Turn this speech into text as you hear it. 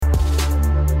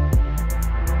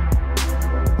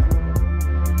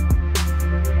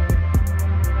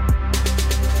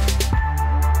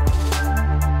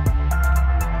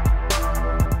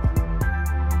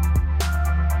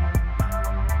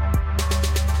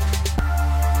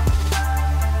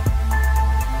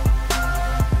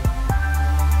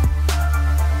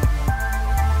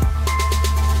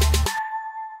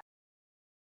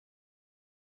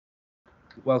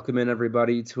Welcome in,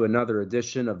 everybody, to another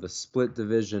edition of the Split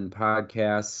Division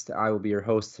podcast. I will be your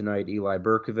host tonight, Eli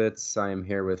Berkovitz. I am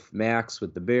here with Max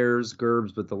with the Bears,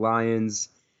 Gerbs with the Lions,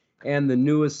 and the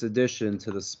newest addition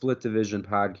to the Split Division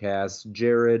podcast,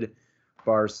 Jared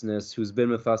Barsness, who's been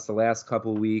with us the last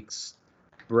couple weeks.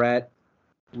 Brett,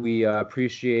 we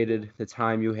appreciated the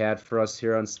time you had for us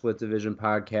here on Split Division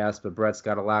podcast, but Brett's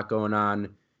got a lot going on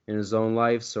in his own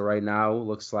life. So right now,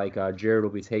 looks like Jared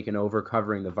will be taking over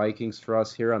covering the Vikings for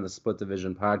us here on the Split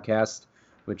Division podcast,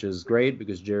 which is great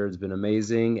because Jared's been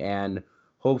amazing. And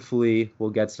hopefully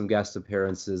we'll get some guest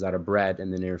appearances out of Brett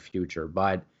in the near future.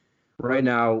 But right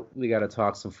now, we got to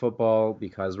talk some football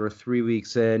because we're 3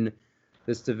 weeks in.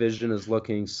 This division is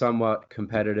looking somewhat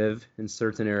competitive in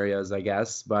certain areas, I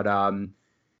guess. But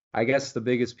I guess the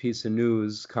biggest piece of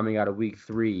news coming out of week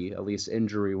 3, at least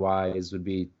injury-wise, would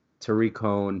be Tariq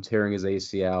Cohen tearing his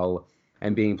ACL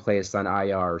and being placed on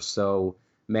IR. So,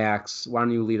 Max, why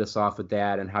don't you lead us off with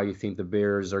that and how you think the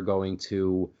Bears are going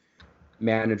to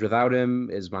manage without him?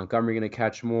 Is Montgomery going to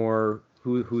catch more?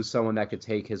 Who's someone that could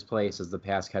take his place as the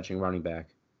pass-catching running back?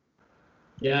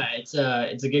 Yeah, it's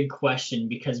a good question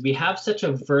because we have such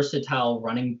a versatile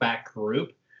running back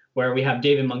group where we have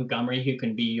David Montgomery, who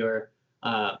can be your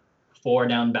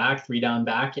 4-down back, 3-down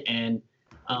back, and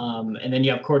then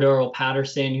you have Cordero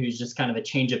Patterson, who's just kind of a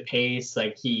change of pace.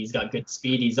 Like he's got good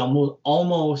speed. He's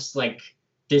almost like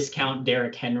discount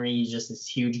Derrick Henry. He's just this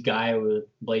huge guy with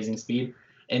blazing speed.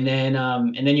 And then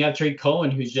you have Tariq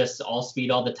Cohen, who's just all speed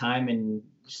all the time and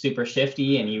super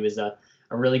shifty. And he was a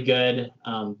really good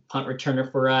punt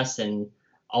returner for us and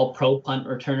all-pro punt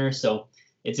returner. So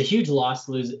it's a huge loss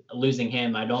losing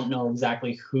him. I don't know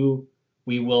exactly who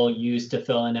we will use to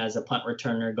fill in as a punt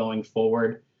returner going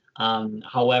forward.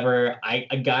 However,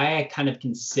 a guy I kind of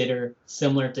consider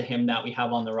similar to him that we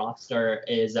have on the roster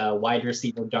is wide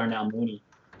receiver Darnell Mooney.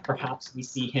 Perhaps we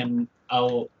see him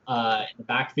out in the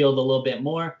backfield a little bit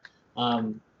more.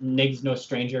 Nig's no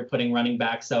stranger putting running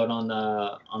backs out on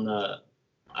the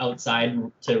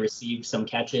outside to receive some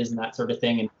catches and that sort of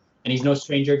thing. And he's no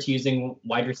stranger to using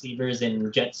wide receivers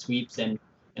in jet sweeps and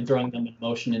throwing them in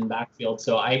motion in the backfield.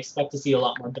 So I expect to see a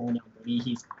lot more Darnell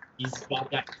Mooney. He's got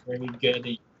that very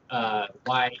good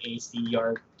YAC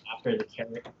yard after the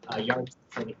carry, yards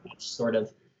after the catch sort of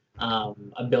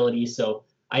ability. So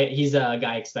he's a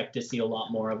guy I expect to see a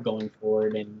lot more of going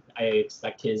forward, and I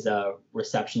expect his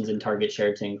receptions and target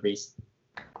share to increase.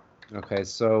 Okay,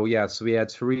 so we had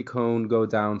Tariq Cohen go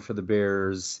down for the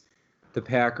Bears. The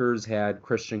Packers had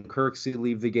Christian Kirksey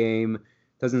leave the game.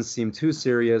 Doesn't seem too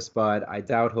serious, but I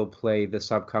doubt he'll play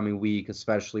this upcoming week,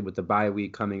 especially with the bye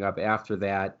week coming up after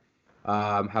that.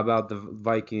 How about the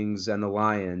Vikings and the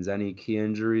Lions? Any key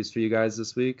injuries for you guys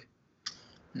this week?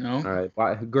 No. All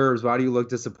right, Gerbs, why do you look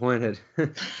disappointed?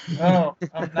 No,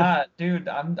 I'm not, dude.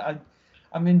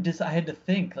 I'm in I had to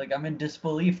think. Like I'm in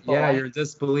disbelief. Yeah, you're in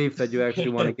disbelief that you actually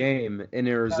won a game in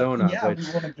Arizona.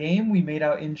 We won a game. We made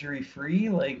out injury free.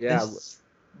 This is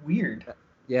weird.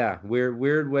 Yeah,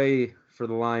 weird way for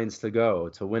the Lions to go.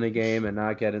 To win a game and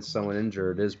not get someone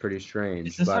injured is pretty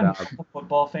strange. Is this how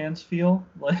football fans feel?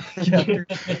 Like,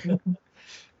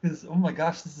 because, oh my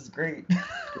gosh, this is great.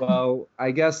 Well,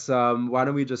 I guess why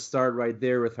don't we just start right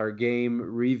there with our game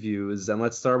reviews, and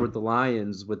let's start with the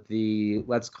Lions with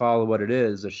let's call it what it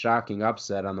is, a shocking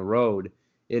upset on the road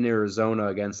in Arizona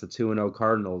against the 2-0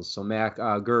 Cardinals. So, Mac,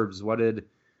 Gerbs, what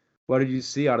did you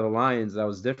see out of the Lions that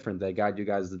was different that got you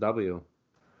guys the W?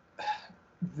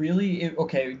 Really?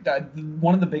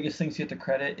 One of the biggest things you have to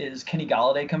credit is Kenny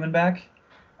Golladay coming back.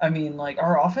 I mean,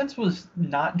 our offense was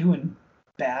not doing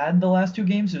bad the last 2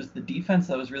 games. It was the defense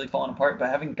that was really falling apart. But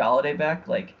having Golladay back,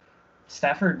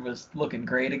 Stafford was looking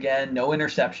great again. No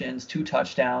interceptions, 2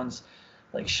 touchdowns,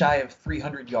 shy of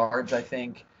 300 yards, I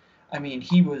think. I mean,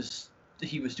 he was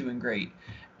doing great.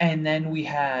 And then we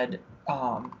had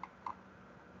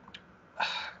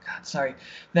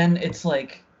Then it's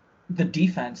the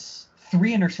defense.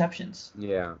 3 interceptions.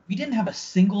 Yeah. We didn't have a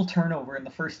single turnover in the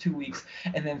first 2 weeks,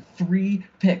 and then 3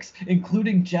 picks,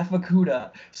 including Jeff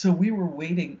Okudah. So we were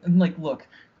waiting. And look,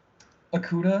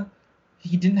 Okudah,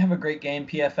 he didn't have a great game.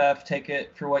 PFF, take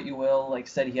it for what you will.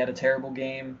 Said he had a terrible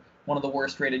game. One of the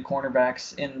worst rated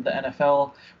cornerbacks in the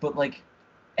NFL. But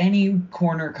any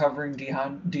corner covering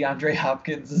DeAndre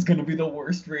Hopkins is going to be the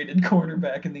worst rated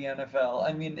cornerback in the NFL.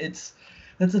 I mean, that's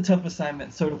a tough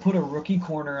assignment. So to put a rookie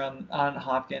corner on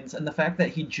Hopkins, and the fact that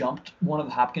he jumped one of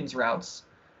Hopkins' routes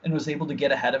and was able to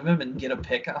get ahead of him and get a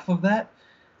pick off of that,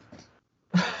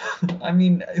 I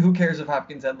mean, who cares if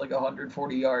Hopkins had like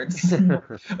 140 yards?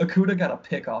 Okuda got a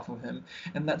pick off of him,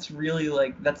 and that's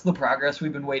really that's the progress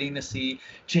we've been waiting to see.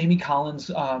 Jamie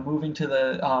Collins moving to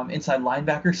the inside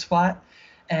linebacker spot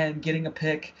and getting a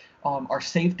pick. Our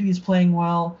safety is playing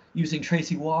well, using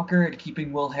Tracy Walker and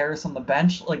keeping Will Harris on the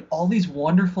bench. Like all these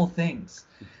wonderful things,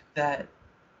 that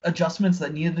adjustments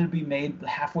that needed to be made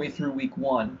halfway through week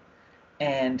 1,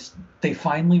 and they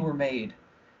finally were made.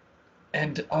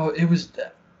 And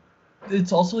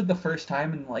it's also like the first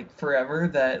time in like forever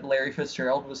that Larry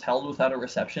Fitzgerald was held without a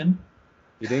reception.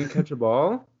 He didn't catch a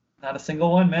ball? Not a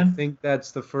single one, man. I think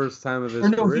that's the first time of his Or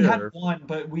no, career. he had one,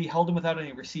 but we held him without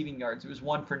any receiving yards. It was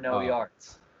one for no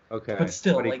yards. Okay. But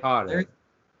still, he like, caught it.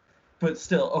 But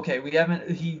still, okay, we haven't.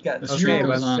 He got Okay, zero.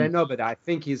 but I know, but I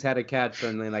think he's had a catch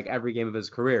in like every game of his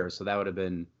career, so that would have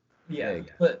been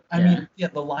big. But I mean,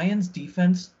 the Lions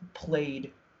defense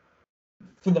played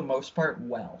for the most part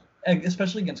well,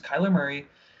 especially against Kyler Murray.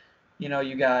 You know,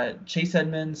 you got Chase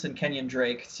Edmonds and Kenyon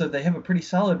Drake, so they have a pretty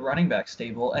solid running back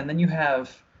stable. And then you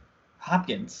have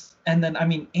Hopkins. And then, I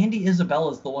mean, Andy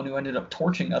Isabella is the one who ended up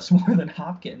torching us more than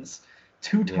Hopkins.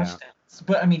 2 touchdowns.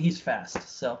 But, I mean, he's fast.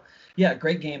 So, yeah,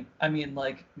 great game. I mean,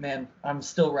 like, man, I'm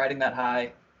still riding that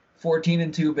high.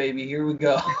 14-2, baby. Here we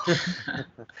go.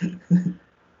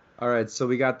 All right, so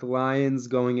we got the Lions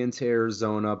going into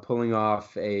Arizona, pulling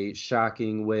off a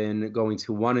shocking win, going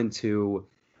to 1-2.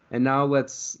 And now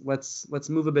let's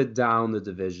move a bit down the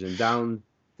division, down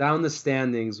the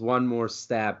standings one more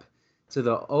step to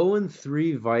the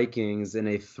 0-3 Vikings in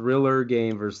a thriller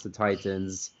game versus the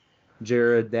Titans.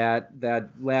 Jared, that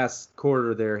last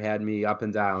quarter there had me up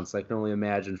and down, so I can only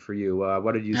imagine for you.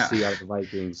 What did you see out of the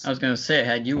Vikings? I was going to say, it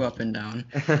had you up and down.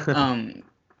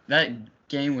 That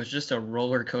game was just a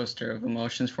roller coaster of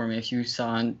emotions for me. If you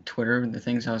saw on Twitter the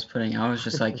things I was putting out, it was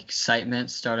just like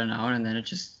excitement starting out, and then it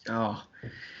just,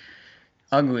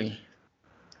 ugly.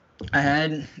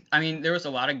 I mean, there was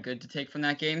a lot of good to take from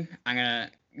that game. I'm going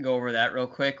to go over that real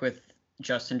quick with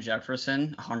Justin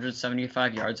Jefferson,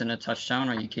 175 yards and a touchdown.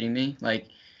 Are you kidding me? Like,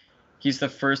 he's the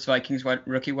first Vikings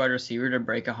rookie wide receiver to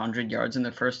break 100 yards in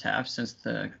the first half since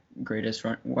the greatest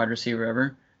wide receiver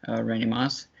ever, Randy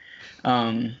Moss.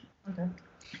 Okay.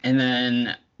 And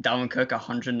then Dalvin Cook,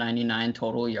 199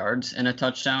 total yards and a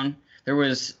touchdown. There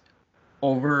was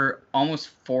over almost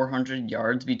 400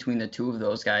 yards between the two of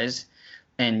those guys,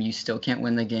 and you still can't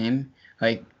win the game.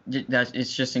 Like,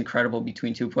 it's just incredible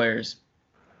between two players.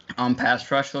 Pass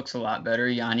rush looks a lot better.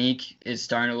 Yannick is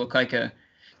starting to look like a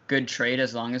good trade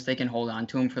as long as they can hold on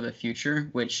to him for the future,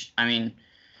 which, I mean,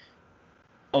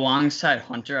 alongside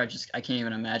Hunter, I can't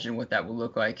even imagine what that would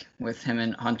look like with him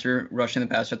and Hunter rushing the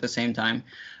passer at the same time.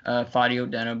 Fadio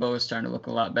Denebo is starting to look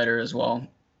a lot better as well.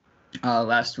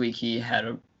 Last week he had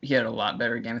a lot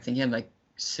better game. I think he had like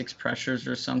 6 pressures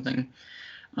or something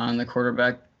on the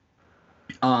quarterback.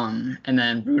 And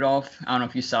then Rudolph, I don't know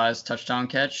if you saw his touchdown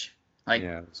catch. Like,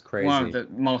 yeah, it's crazy. One of the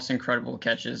most incredible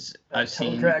catches I've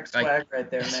seen. Track swag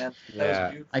right there, man. That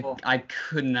was beautiful. I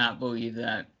could not believe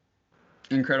that.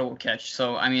 Incredible catch.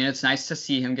 So, I mean, it's nice to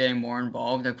see him getting more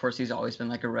involved. Of course, he's always been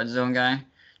like a red zone guy.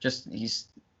 He's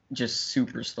just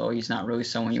super slow. He's not really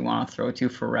someone you want to throw to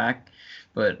for rack.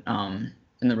 But in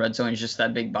the red zone, he's just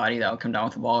that big body that will come down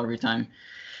with the ball every time.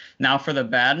 Now for the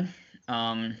bad,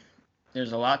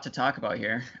 there's a lot to talk about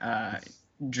here.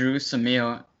 Drew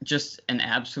Samio, just an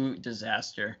absolute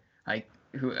disaster.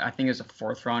 Who I think is a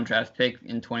 4th-round draft pick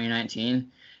in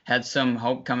 2019. Had some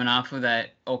hope coming off of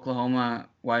that Oklahoma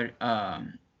wide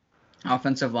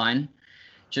offensive line.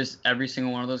 Just every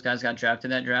single one of those guys got drafted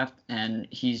that draft, and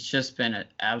he's just been an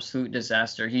absolute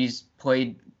disaster. He's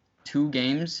played 2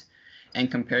 games, and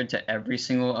compared to every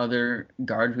single other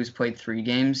guard who's played 3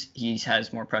 games, he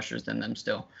has more pressures than them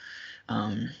still.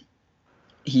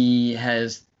 He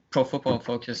has Pro Football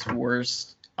Focus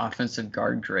worst offensive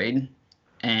guard grade,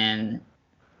 and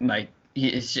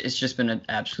it's just been an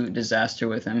absolute disaster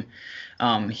with him.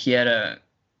 He had a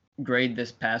grade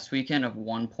this past weekend of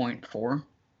 1.4.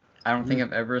 I don't think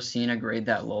I've ever seen a grade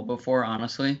that low before,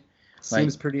 honestly.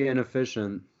 Seems pretty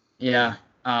inefficient. Yeah.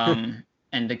 And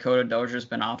Dakota Dozier's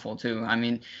been awful too. I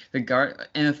mean, the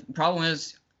problem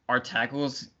is our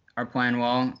tackles are playing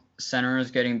well, center is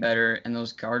getting better, and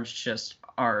those guards just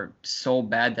are so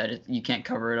bad that you can't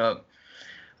cover it up.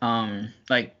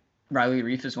 Like Riley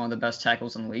Reif is one of the best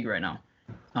tackles in the league right now.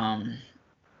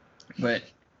 But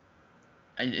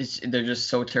they're just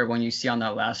so terrible. When you see on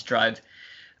that last drive,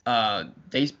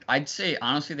 I'd say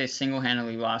honestly they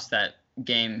single-handedly lost that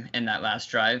game in that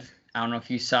last drive. I don't know if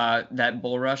you saw that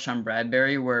bull rush on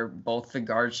Bradbury where both the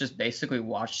guards just basically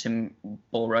watched him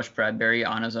bull rush Bradbury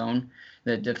on his own,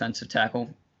 the defensive tackle.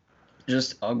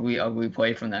 Just ugly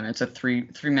play from them. It's a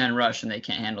three-man rush, and they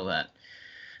can't handle that.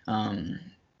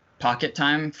 Pocket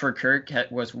time for Kirk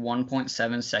was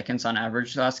 1.7 seconds on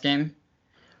average last game.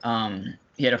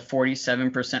 He had a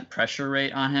 47% pressure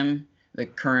rate on him. The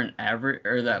current average,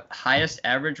 or the highest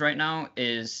average right now,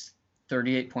 is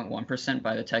 38.1%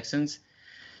 by the Texans.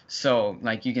 So,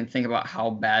 like, you can think about how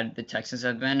bad the Texans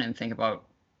have been and think about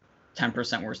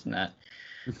 10% worse than that.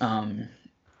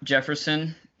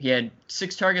 Jefferson, he had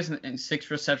 6 targets and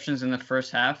 6 receptions in the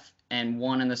first half and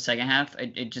 1 in the second half.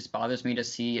 It just bothers me to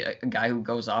see a guy who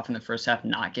goes off in the first half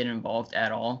not get involved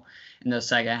at all in the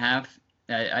second half.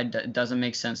 It doesn't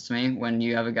make sense to me when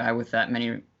you have a guy with that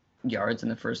many yards in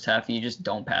the first half and you just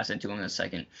don't pass it to him in the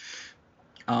second.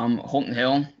 Holton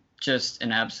Hill, just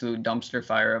an absolute dumpster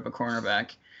fire of a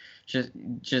cornerback. Just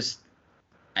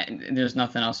there's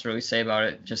nothing else to really say about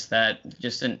it. Just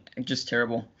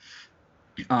terrible.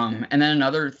 And then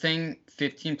another thing,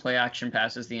 15 play action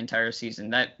passes the entire season.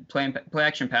 That play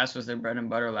action pass was their bread and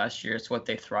butter last year. It's what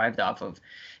they thrived off of.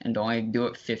 And to only do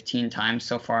it 15 times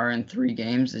so far in 3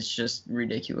 games is just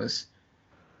ridiculous.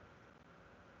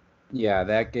 Yeah,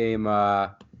 that game,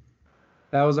 that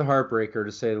was a heartbreaker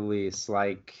to say the least.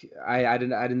 Like, I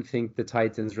didn't think the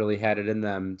Titans really had it in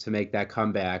them to make that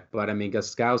comeback. But I mean,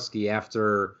 Gostkowski,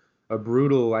 after a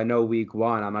brutal, I know week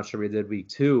 1, I'm not sure we did week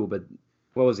 2, but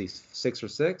what was he, 6 for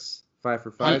 6? 5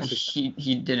 for 5?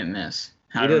 He didn't miss.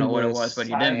 I don't know what it was, but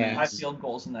he didn't miss. 5 field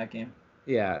goals in that game.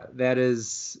 Yeah,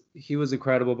 he was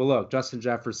incredible. But look, Justin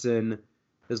Jefferson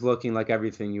is looking like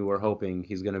everything you were hoping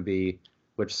he's going to be,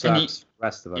 which sucks for the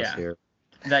rest of us here.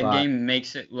 That game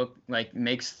makes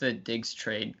the Diggs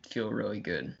trade feel really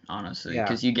good, honestly,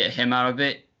 because you get him out of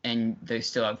it, and they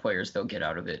still have players they'll get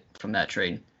out of it from that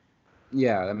trade.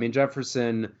 Yeah, I mean,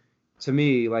 Jefferson, to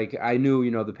me, like, I knew,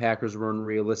 the Packers weren't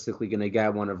realistically going to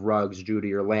get one of Ruggs,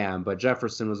 Judy, or Lamb, but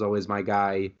Jefferson was always my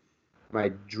guy, my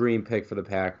dream pick for the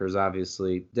Packers.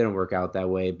 Obviously, didn't work out that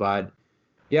way, but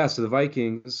yeah. So the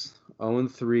Vikings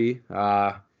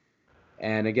 0-3,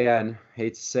 and again,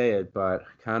 hate to say it, but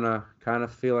kind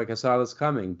of feel like I saw this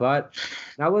coming. But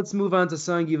now let's move on to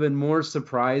something even more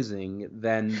surprising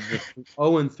than the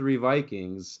 0-3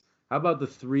 Vikings. How about the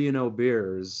 3-0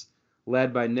 Bears,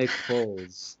 led by Nick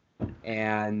Foles?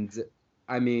 And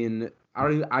I mean,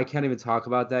 I can't even talk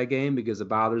about that game because it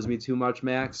bothers me too much,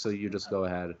 Max. So you just go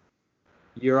ahead.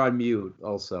 You're on mute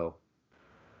also.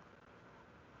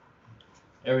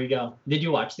 There we go. Did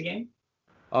you watch the game?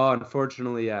 Oh,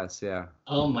 unfortunately, yes. Yeah.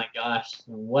 Oh my gosh,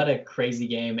 what a crazy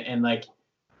game! And I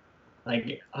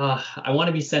want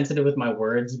to be sensitive with my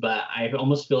words, but I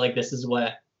almost feel like this is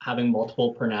what having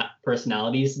multiple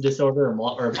personalities disorder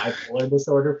or bipolar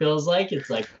disorder feels like. It's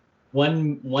like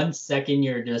one second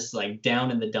you're just like down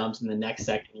in the dumps, and the next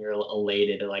second you're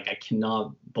elated. Like, I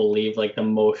cannot believe like the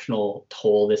emotional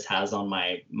toll this has on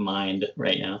my mind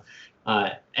right now.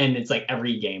 And it's like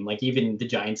every game, like even the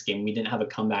Giants game, we didn't have a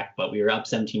comeback, but we were up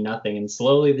 17-0, and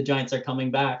slowly the Giants are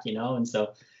coming back, and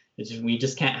so we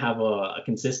just can't have a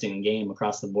consistent game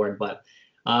across the board. But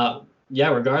yeah,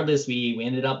 regardless, we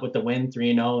ended up with the win,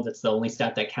 3-0. That's the only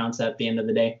stat that counts at the end of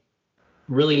the day.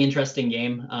 Really interesting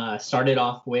game. Started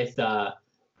off with the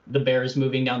Bears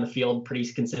moving down the field pretty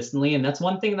consistently, and that's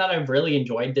one thing that I've really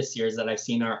enjoyed this year, is that I've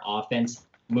seen our offense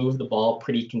move the ball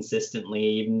pretty consistently,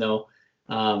 even though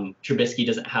Trubisky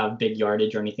doesn't have big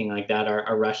yardage or anything like that.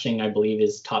 Our rushing, I believe,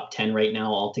 is top 10 right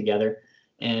now altogether,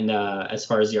 and as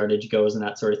far as yardage goes and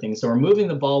that sort of thing. So we're moving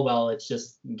the ball well. It's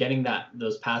just getting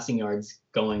those passing yards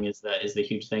going is the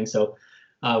huge thing. So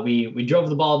we drove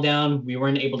the ball down. We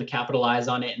weren't able to capitalize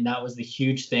on it, and that was the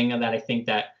huge thing that I think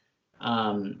that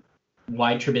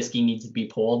why Trubisky needs to be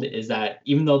pulled, is that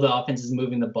even though the offense is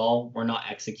moving the ball, we're not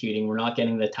executing. We're not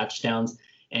getting the touchdowns,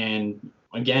 and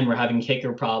again, we're having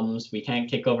kicker problems. We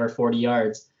can't kick over 40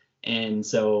 yards. And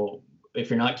so if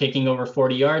you're not kicking over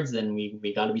 40 yards, then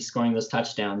we got to be scoring those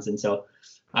touchdowns. And so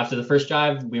after the first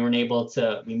drive, we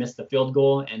missed the field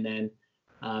goal. And then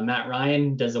Matt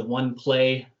Ryan does a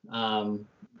one-play long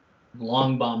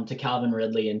bomb to Calvin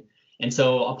Ridley. And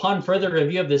so upon further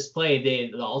review of this play,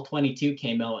 the all 22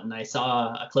 came out, and I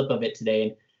saw a clip of it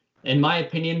today. And in my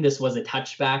opinion, this was a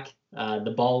touchback.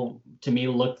 The ball, to me,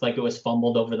 looked like it was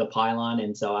fumbled over the pylon,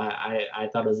 and so I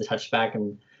thought it was a touchback.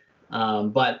 And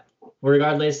but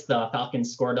regardless, the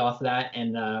Falcons scored off that.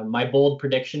 And my bold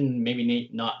prediction, maybe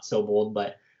not so bold,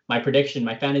 but my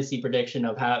fantasy prediction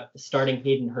of starting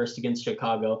Hayden Hurst against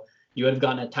Chicago, you would have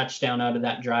gotten a touchdown out of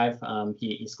that drive.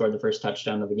 He scored the first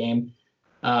touchdown of the game.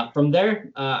 From there,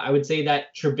 I would say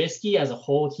that Trubisky as a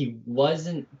whole, he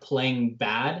wasn't playing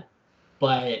bad.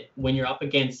 But when you're up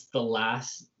against the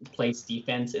last place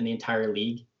defense in the entire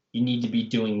league, you need to be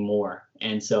doing more.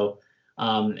 And so,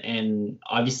 and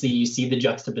obviously you see the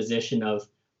juxtaposition of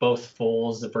both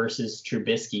Foles versus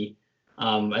Trubisky.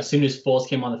 As soon as Foles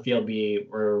came on the field, we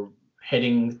were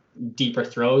hitting deeper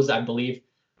throws, I believe.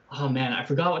 Oh man, I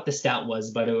forgot what the stat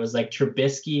was, but it was like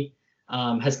Trubisky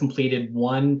has completed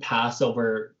one pass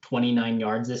over 29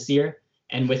 yards this year.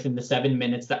 And within the 7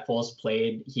 minutes that Foles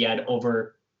played, he had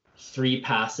over 3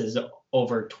 passes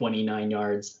over 29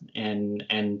 yards,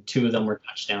 and 2 of them were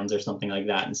touchdowns or something like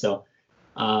that. And so,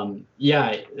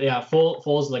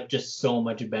 Foles looked just so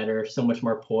much better, so much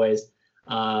more poised.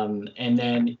 And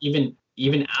then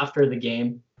even after the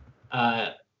game,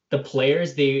 the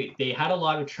players they had a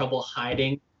lot of trouble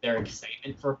hiding their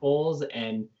excitement for Foles,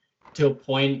 and to a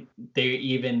point they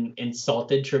even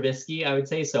insulted Trubisky, I would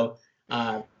say. So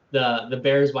the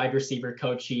Bears wide receiver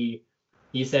coach, he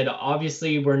said,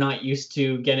 obviously we're not used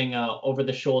to getting over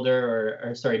the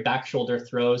shoulder or back shoulder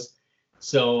throws.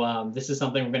 So this is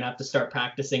something we're going to have to start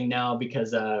practicing now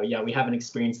because we haven't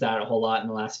experienced that a whole lot in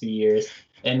the last few years.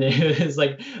 And it was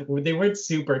like they weren't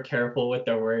super careful with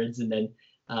their words. And then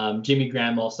Jimmy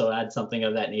Graham also had something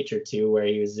of that nature too, where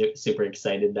he was super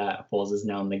excited that Foles is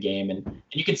now in the game, and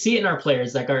you could see it in our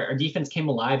players. Like our defense came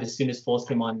alive as soon as Foles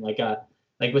came on. Like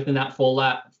within that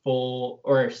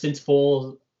since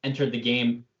Foles entered the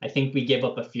game, I think we gave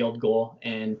up a field goal,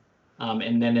 and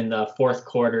then in the fourth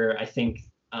quarter, I think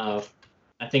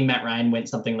Matt Ryan went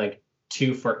something like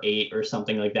 2 for 8 or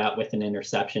something like that with an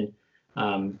interception,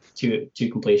 two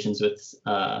completions with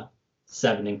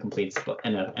 7 incompletes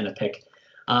and a pick.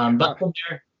 But from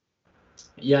there,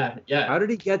 yeah. How did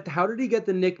he get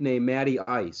the nickname Matty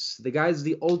Ice? The guy's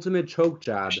the ultimate choke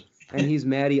job, and he's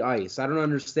Matty Ice. I don't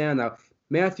understand how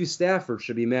Matthew Stafford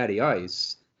should be Matty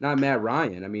Ice, not Matt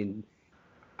Ryan. I mean,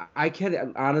 I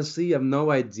can't honestly have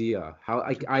no idea how.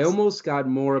 I almost got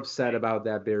more upset about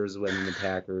that Bears win than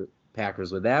the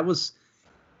Packers win. That was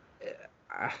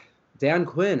Dan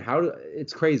Quinn.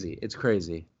 It's crazy. It's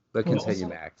crazy. But continue,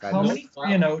 Max. How many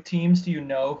 3-0 teams do you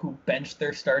know who benched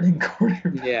their starting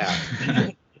quarterback? Yeah.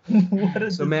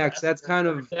 So Max, that's kind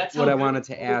of what I wanted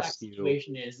to ask you.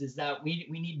 Situation is that we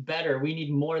need better. We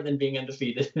need more than being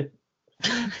undefeated.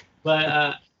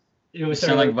 But it was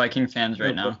sound like Viking fans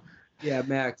right now. Yeah,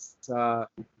 Max. So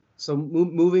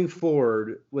moving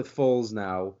forward with Foles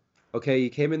now. Okay, you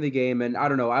came in the game, and I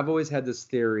don't know. I've always had this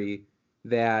theory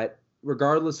that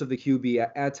regardless of the QB,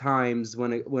 at times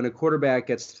when a quarterback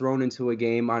gets thrown into a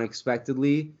game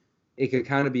unexpectedly, it could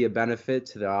kind of be a benefit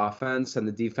to the offense, and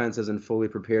the defense isn't fully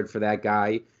prepared for that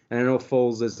guy. And I know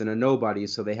Foles isn't a nobody,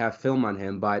 so they have film on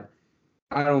him, but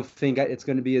I don't think it's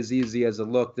going to be as easy as it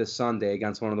looked this Sunday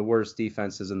against one of the worst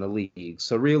defenses in the league.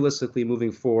 So realistically,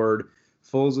 moving forward,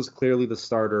 Foles is clearly the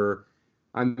starter.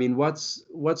 I mean, what's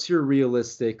your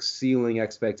realistic ceiling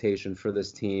expectation for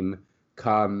this team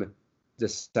come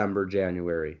December,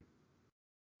 January?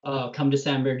 Come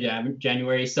December,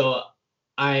 January. So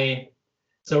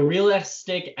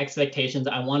realistic expectations,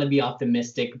 I want to be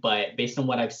optimistic, but based on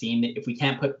what I've seen, if we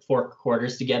can't put 4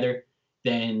 quarters together,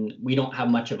 then we don't have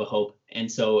much of a hope.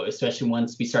 And so especially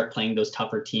once we start playing those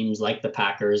tougher teams like the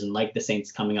Packers and like the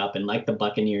Saints coming up and like the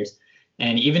Buccaneers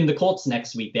and even the Colts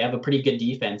next week, they have a pretty good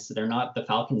defense. They're not the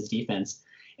Falcons defense.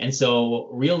 And so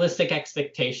realistic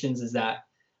expectations is that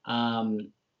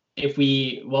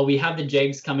we have the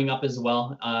Jags coming up as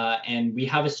well, and we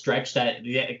have a stretch that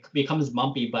it becomes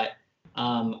bumpy, but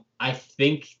I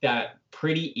think that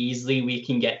pretty easily we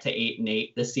can get to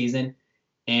 8-8 this season,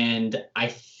 and I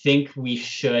think we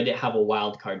should have a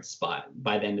wild card spot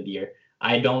by the end of the year.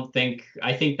 I think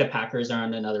the Packers are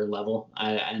on another level,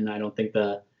 and I don't think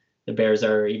the Bears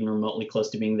are even remotely close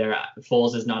to being there.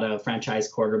 Foles is not a franchise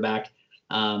quarterback.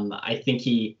 I think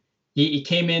he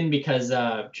came in because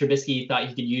Trubisky thought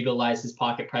he could utilize his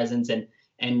pocket presence,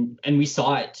 and we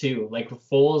saw it too. Like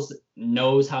Foles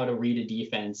knows how to read a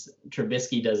defense.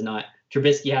 Trubisky does not.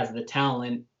 Trubisky has the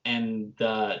talent and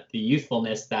the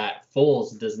youthfulness that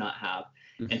Foles does not have,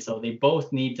 and so they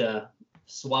both need to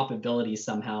swap abilities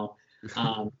somehow.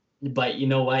 But you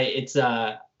know what? It's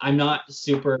I'm not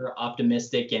super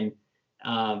optimistic, and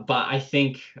but I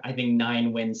think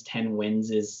 9 wins, 10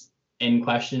 wins is in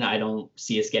question. I don't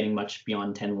see us getting much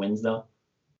beyond 10 wins though.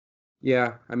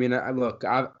 Yeah, I mean,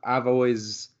 I've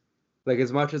always, like,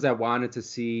 as much as I wanted to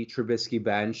see Trubisky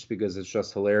benched because it's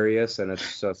just hilarious and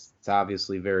it's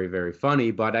obviously very, very funny,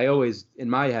 but I always in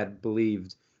my head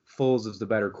believed Foles is the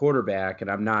better quarterback, and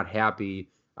I'm not happy,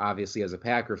 obviously, as a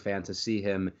Packer fan to see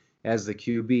him as the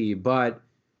QB. But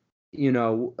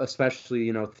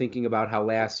especially, thinking about how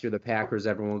last year the Packers,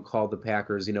 everyone called the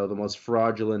Packers, the most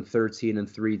fraudulent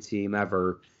 13-3 team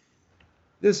ever.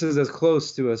 This is as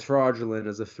close to as fraudulent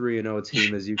as a 3-0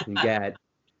 team as you can get,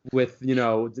 with,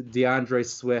 DeAndre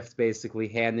Swift basically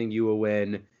handing you a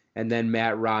win, and then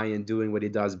Matt Ryan doing what he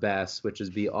does best, which is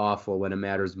be awful when it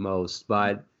matters most.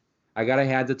 But I got to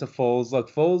hand it to Foles. Look,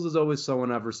 Foles is always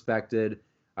someone I've respected.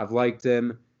 I've liked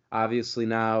him. Obviously,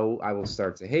 now I will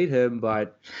start to hate him,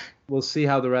 but we'll see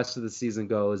how the rest of the season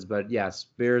goes. But yes,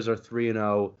 Bears are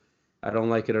 3-0. I don't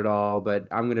like it at all, but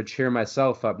I'm going to cheer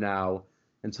myself up now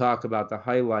and talk about the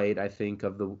highlight, I think,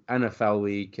 of the NFL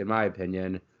week, in my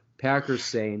opinion.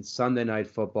 Packers-Saints, Sunday Night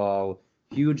Football,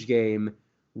 huge game,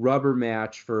 rubber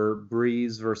match for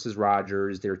Breeze versus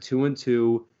Rodgers. They're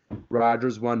 2-2.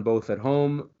 Rodgers won both at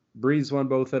home. Breeze won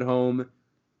both at home.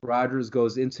 Rodgers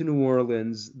goes into New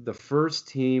Orleans, the first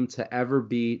team to ever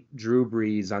beat Drew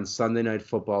Brees on Sunday Night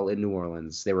Football in New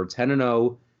Orleans. They were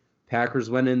 10-0. Packers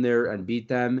went in there and beat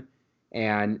them.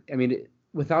 And, I mean,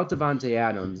 without Davante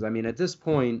Adams, I mean, at this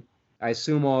point, I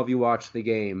assume all of you watched the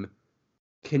game.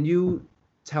 Can you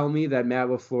tell me that Matt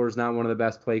LaFleur is not one of the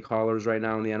best play callers right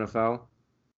now in the NFL?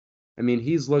 I mean,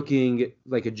 he's looking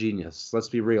like a genius. Let's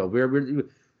be real.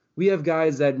 We have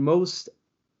guys that most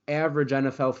average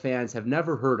NFL fans have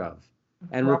never heard of,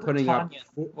 and Robert we're putting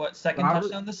Tonyan, up second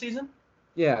touchdown this season?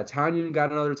 Yeah, Tonyan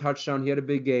got another touchdown. He had a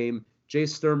big game. Jay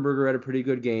Sternberger had a pretty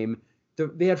good game.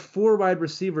 They had 4 wide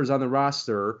receivers on the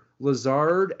roster: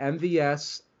 Lazard,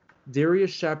 MVS,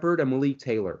 Darius Shepard, and Malik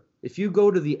Taylor. If you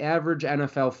go to the average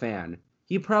NFL fan,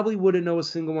 he probably wouldn't know a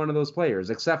single one of those players,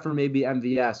 except for maybe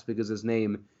MVS, because his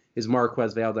name is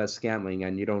Marquez Valdes-Scantling,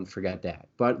 and you don't forget that.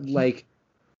 But, like,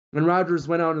 when Rodgers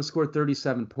went out and scored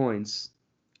 37 points,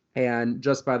 and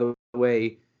just by the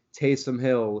way, Taysom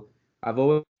Hill, I've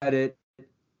always said it,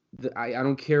 I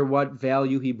don't care what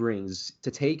value he brings,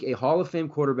 to take a Hall of Fame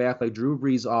quarterback like Drew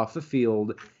Brees off the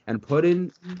field and put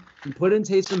in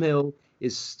Taysom Hill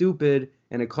is stupid,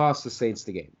 and it cost the Saints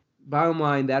the game. Bottom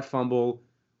line, that fumble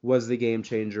was the game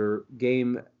changer,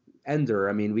 game ender.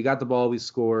 I mean, we got the ball, we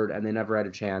scored, and they never had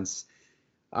a chance.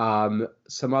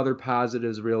 Some other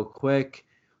positives real quick.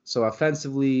 So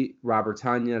offensively, Robert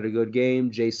Tonyan had a good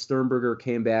game. Jay Sternberger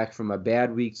came back from a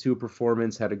bad week 2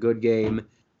 performance, had a good game.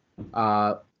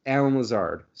 Allen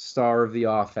Lazard, star of the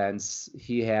offense.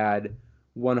 He had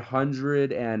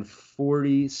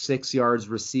 146 yards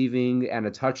receiving and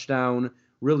a touchdown.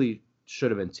 Really should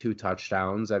have been 2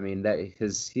 touchdowns. I mean,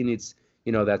 he needs,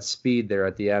 that speed there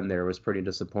at the end there was pretty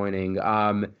disappointing.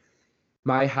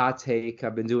 My hot take,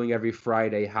 I've been doing every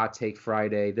Friday, Hot Take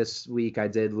Friday. This week I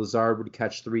did Lazard would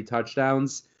catch 3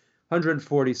 touchdowns,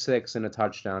 146 and a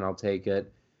touchdown. I'll take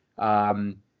it.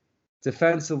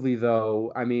 Defensively,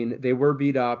 though, I mean, they were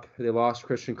beat up. They lost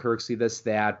Christian Kirksey,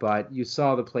 that, but you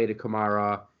saw the play to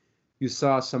Kamara. You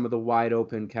saw some of the wide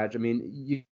open catch. I mean,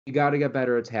 you got to get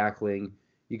better at tackling.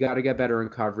 You got to get better in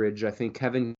coverage. I think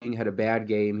Kevin King had a bad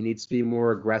game. He needs to be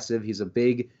more aggressive. He's a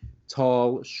big,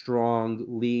 tall, strong,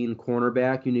 lean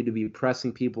cornerback. You need to be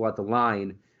pressing people at the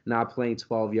line, not playing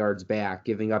 12 yards back,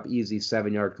 giving up easy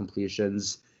 7-yard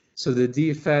completions. So the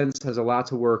defense has a lot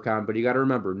to work on, but you got to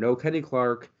remember, no Kenny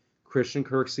Clark. Christian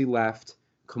Kirksey left.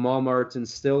 Kamal Martin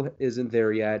still isn't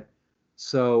there yet.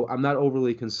 So I'm not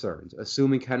overly concerned.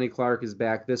 Assuming Kenny Clark is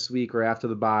back this week or after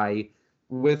the bye,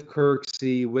 with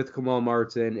Kirksey, with Kamal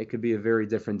Martin, it could be a very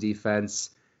different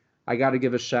defense. I got to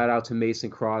give a shout out to Mason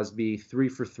Crosby, 3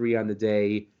 for 3 on the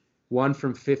day. 1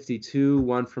 from 52,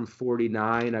 1 from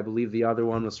 49. I believe the other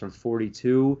one was from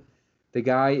 42. The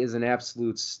guy is an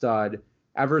absolute stud.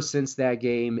 Ever since that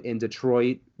game in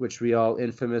Detroit, which we all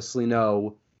infamously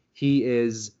know, he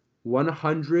is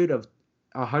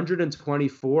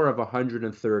 124 of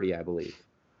 130, I believe.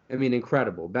 I mean,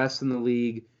 incredible. Best in the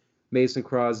league. Mason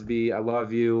Crosby, I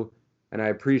love you, and I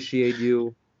appreciate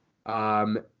you.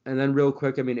 And then real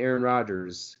quick, I mean, Aaron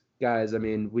Rodgers. Guys, I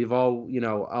mean, we've all,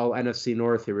 all NFC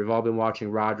North here, we've all been watching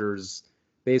Rodgers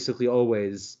basically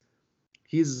always.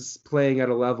 He's playing at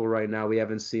a level right now we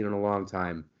haven't seen in a long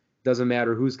time. Doesn't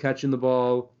matter who's catching the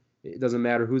ball. It doesn't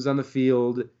matter who's on the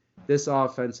field. This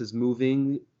offense is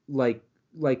moving like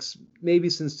maybe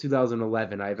since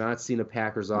 2011. I have not seen a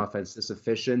Packers offense this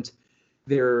efficient.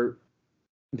 Their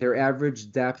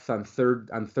average depth on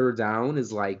third down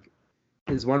is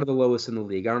one of the lowest in the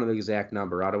league. I don't know the exact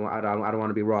number. I don't want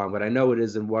to be wrong, but I know it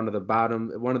is in one of the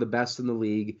best in the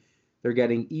league. They're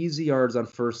getting easy yards on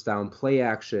first down, play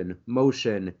action,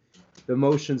 motion. The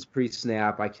motion's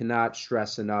pre-snap. I cannot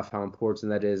stress enough how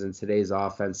important that is in today's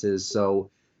offenses. So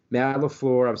Matt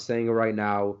LaFleur, I'm saying it right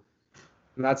now.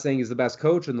 I'm not saying he's the best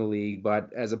coach in the league,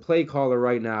 but as a play caller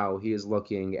right now, he is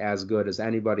looking as good as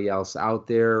anybody else out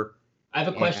there. I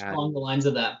have a question along the lines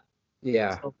of that.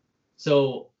 Yeah.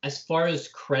 So as far as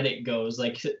credit goes,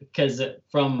 like, because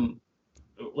from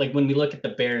like when we look at the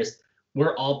Bears,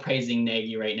 we're all praising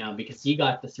Nagy right now because he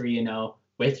got the 3-0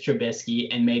 with Trubisky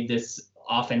and made this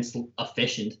offense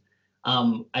efficient.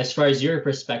 As far as your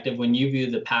perspective, when you view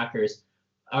the Packers,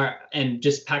 and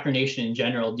just Packer Nation in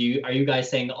general, are you guys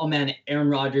saying, oh man, Aaron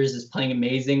Rodgers is playing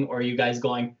amazing, or are you guys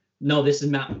going, no, this is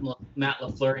Matt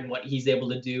LaFleur and what he's able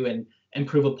to do and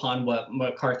improve upon what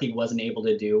McCarthy wasn't able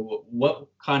to do? What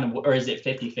kind of, or is it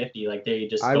 50-50? Like they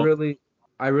just I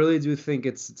really do think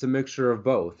it's a mixture of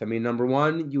both. I mean, number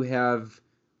one, you have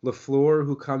LaFleur,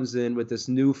 who comes in with this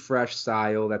new fresh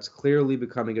style that's clearly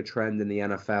becoming a trend in the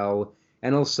NFL,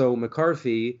 and also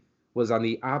McCarthy was on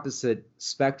the opposite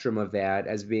spectrum of that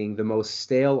as being the most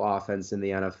stale offense in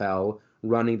the NFL,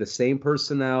 running the same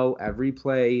personnel every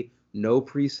play, no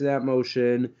pre-snap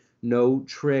motion, no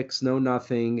tricks, no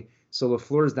nothing. So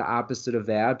LaFleur is the opposite of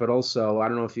that, but also, I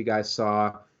don't know if you guys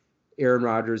saw Aaron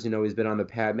Rodgers, he's been on the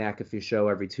Pat McAfee show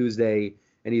every Tuesday,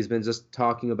 and he's been just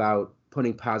talking about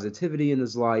putting positivity in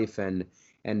his life and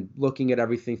looking at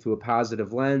everything through a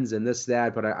positive lens and this,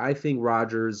 that. But I think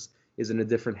Rodgers is in a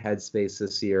different headspace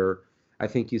this year. I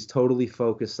think he's totally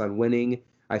focused on winning.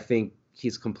 I think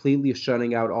he's completely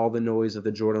shutting out all the noise of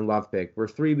the Jordan Love pick. We're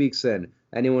 3 weeks in.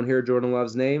 Anyone hear Jordan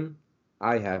Love's name?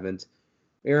 I haven't.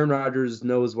 Aaron Rodgers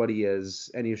knows what he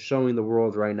is, and he's showing the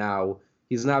world right now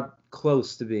he's not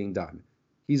close to being done.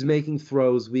 He's making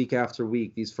throws week after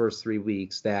week these first 3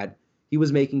 weeks that he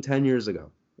was making 10 years ago.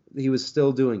 He was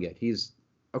still doing it. He's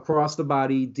across the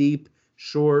body, deep,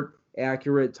 short,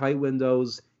 accurate, tight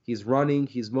windows. He's running.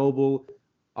 He's mobile.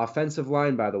 Offensive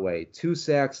line, by the way, 2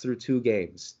 sacks through 2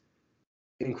 games.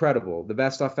 Incredible. The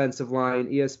best offensive line,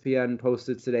 ESPN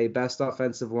posted today, best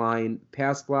offensive line,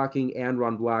 pass blocking and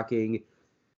run blocking.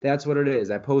 That's what it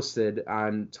is. I posted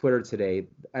on Twitter today.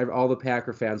 All the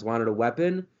Packer fans wanted a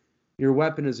weapon. Your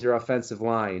weapon is your offensive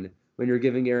line when you're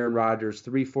giving Aaron Rodgers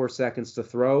 3-4 seconds to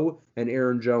throw and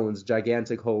Aaron Jones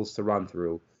gigantic holes to run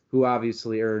through, who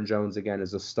obviously Aaron Jones, again,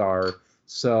 is a star.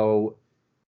 So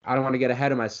I don't want to get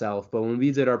ahead of myself, but when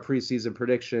we did our preseason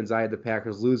predictions, I had the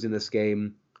Packers losing this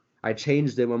game. I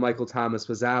changed it when Michael Thomas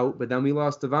was out, but then we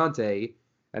lost Devontae,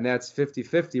 and that's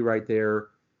 50-50 right there.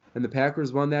 And the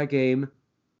Packers won that game.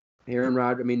 Aaron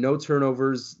Rodgers, no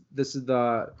turnovers. This is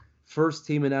the first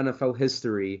team in NFL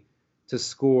history to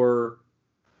score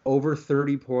over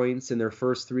 30 points in their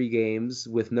first 3 games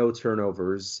with no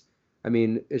turnovers.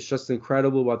 It's just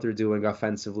incredible what they're doing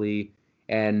offensively.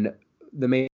 And the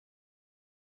main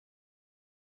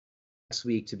next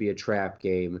week to be a trap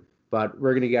game, but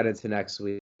we're going to get into next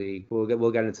week.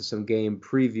 We'll get into some game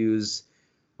previews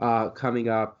coming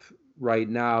up. Right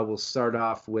now, we'll start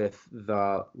off with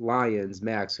the Lions.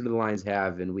 Max, who do the Lions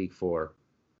have in week 4?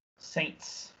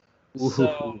 Saints. Ooh.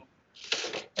 So,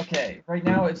 okay, right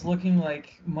now it's looking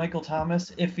like Michael Thomas,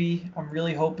 iffy. I'm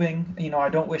really hoping, I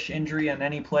don't wish injury on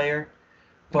any player,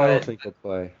 but I don't think he'll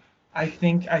play. I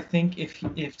think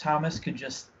if Thomas could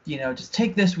just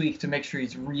take this week to make sure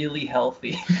he's really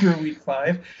healthy for week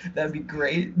 5, that'd be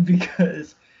great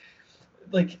because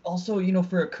also,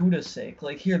 for Okuda's sake,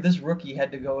 here, this rookie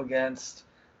had to go against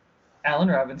Allen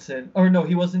Robinson. Or no,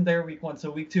 he wasn't there week 1. So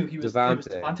week 2, it was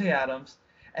Devontae Adams.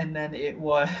 And then it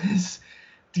was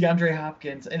DeAndre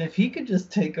Hopkins. And if he could just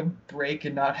take a break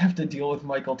and not have to deal with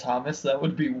Michael Thomas, that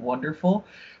would be wonderful.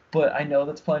 But I know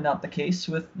that's probably not the case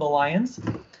with the Lions.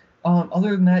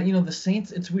 Other than that, the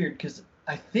Saints, it's weird because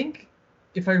I think,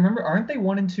 if I remember, aren't they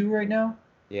 1-2 right now?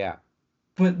 Yeah.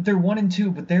 But they're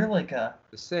 1-2, but they're like the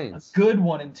Saints. A good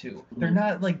 1-2. They're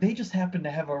not they just happen to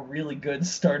have a really good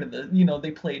start of the.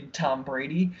 They played Tom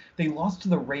Brady. They lost to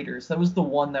the Raiders. That was the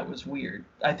one that was weird.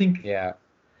 I think. Yeah.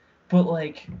 But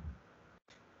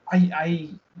I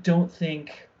don't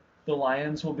think the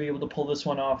Lions will be able to pull this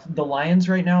one off. The Lions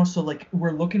right now, so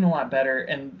we're looking a lot better.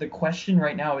 And the question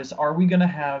right now is, are we gonna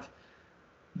have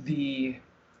the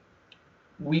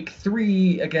week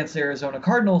 3 against Arizona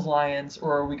Cardinals Lions,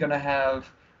 or are we going to have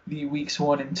the weeks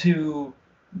 1 and 2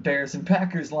 Bears and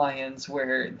Packers Lions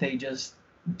where they just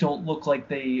don't look like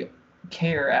they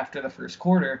care after the first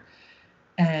quarter?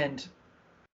 And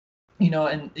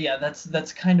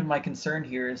that's kind of my concern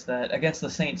here, is that against the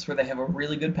Saints, where they have a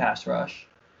really good pass rush,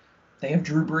 they have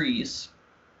Drew Brees.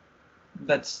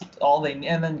 That's all they,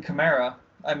 and then Kamara.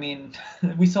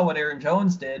 We saw what Aaron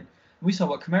Jones did. We saw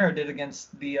what Kamara did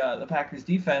against the Packers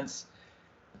defense.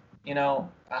 I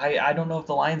don't know if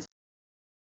the Lions.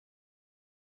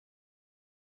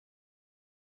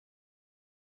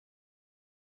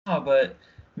 But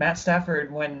Matt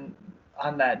Stafford, when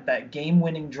on that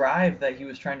game-winning drive that he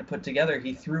was trying to put together,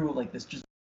 he threw this just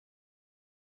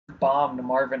bombed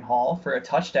Marvin Hall for a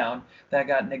touchdown that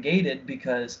got negated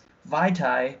because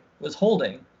Vaitai was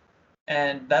holding.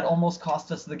 And that almost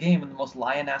cost us the game in the most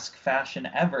Lion-esque fashion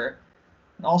ever.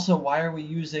 And also, why are we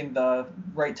using the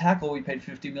right tackle we paid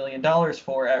 $50 million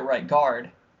for at right guard?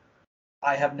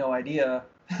 I have no idea.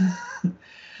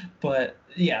 But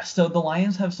yeah, so the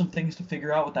Lions have some things to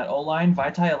figure out with that O-line.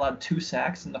 Vaitai allowed 2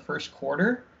 sacks in the first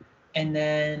quarter, and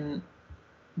then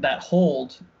that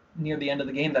hold near the end of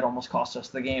the game that almost cost us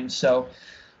the game. So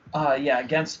yeah,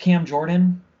 against Cam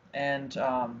Jordan and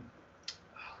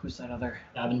who's that other?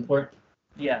 Davenport.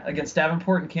 Yeah, against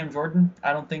Davenport and Cam Jordan,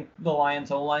 I don't think the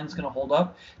Lions O-line is going to hold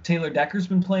up. Taylor Decker's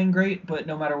been playing great, but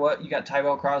no matter what, you got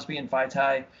Tyrell Crosby and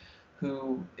Vaitai,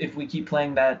 who, if we keep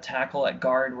playing that tackle at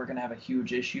guard, we're going to have a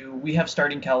huge issue. We have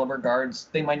starting caliber guards.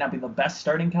 They might not be the best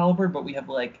starting caliber, but we have,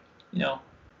 like, you know,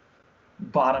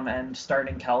 bottom end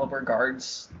starting caliber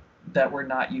guards that we're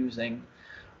not using.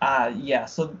 Yeah,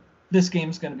 so this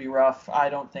game's going to be rough. I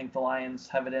don't think the Lions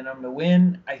have it in them to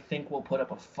win. I think we'll put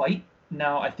up a fight.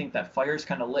 Now, I think that fire's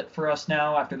kind of lit for us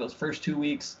now after those first 2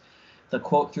 weeks. The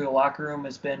quote through the locker room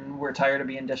has been, we're tired of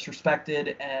being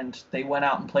disrespected, and they went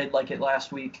out and played like it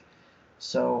last week.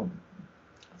 So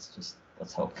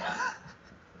let's hope.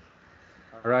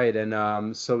 All right,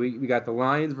 and so we got the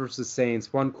Lions versus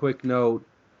Saints. One quick note,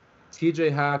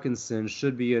 TJ Hawkinson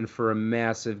should be in for a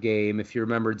massive game. If you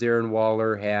remember, Darren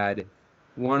Waller had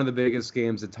one of the biggest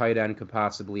games a tight end could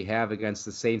possibly have against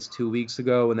the Saints 2 weeks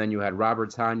ago, and then you had Robert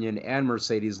Tonyan and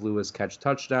Mercedes Lewis catch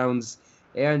touchdowns,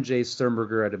 and Jay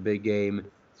Sternberger had a big game.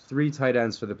 3 tight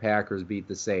ends for the Packers beat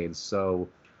the Saints. So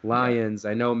Lions,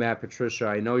 I know Matt Patricia,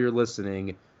 I know you're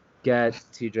listening. Get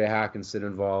TJ Hawkinson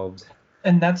involved.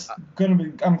 And that's going to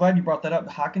be, I'm glad you brought that up.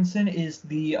 Hawkinson is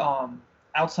the,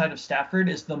 outside of Stafford,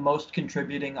 is the most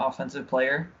contributing offensive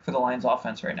player for the Lions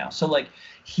offense right now. So, like,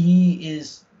 he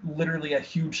is literally a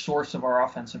huge source of our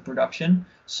offensive production.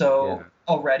 So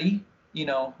already, you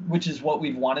know, which is what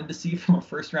we've wanted to see from a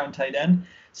first-round tight end.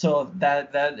 So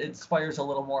that inspires a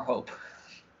little more hope.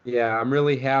 Yeah, I'm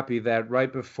really happy that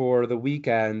right before the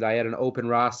weekend, I had an open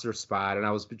roster spot, and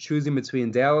I was choosing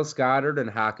between Dallas Goedert and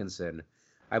Hawkinson.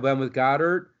 I went with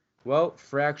Goddard. Well,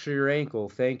 fracture your ankle.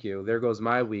 Thank you. There goes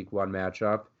my week 1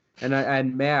 matchup.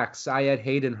 And Max, I had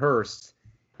Hayden Hurst.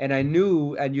 And I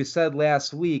knew, and you said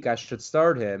last week I should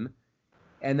start him.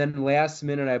 And then last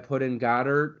minute I put in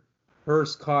Goddard.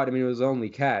 Hurst caught, I mean, it was only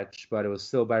catch, but it was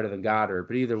still better than Goddard.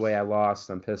 But either way, I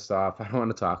lost. I'm pissed off. I don't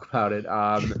want to talk about it.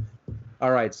 All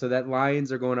right, so that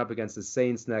Lions are going up against the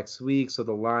Saints next week. So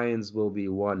the Lions will be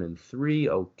 1-3.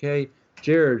 Okay.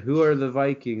 Jared, who are the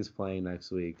Vikings playing next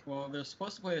week? Well, they're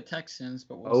supposed to play the Texans,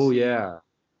 but we'll see.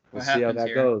 We'll see how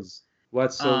that goes. Why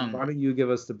don't you give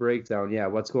us the breakdown? Yeah,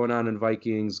 what's going on in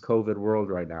Vikings COVID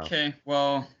world right now? Okay,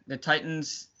 well, the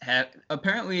Titans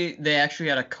apparently they actually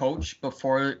had a coach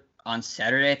before on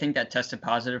Saturday, I think, that tested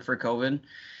positive for COVID.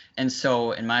 And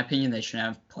so, in my opinion, they shouldn't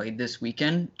have played this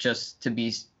weekend just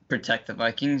to protect the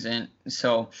Vikings. And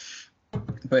so,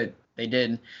 but they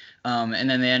did. And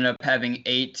then they ended up having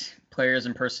 8 players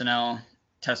and personnel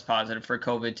test positive for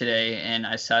COVID today, and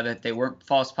I saw that they weren't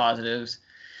false positives.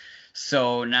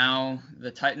 So now the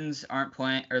Titans aren't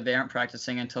playing, or they aren't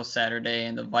practicing until Saturday,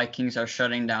 and the Vikings are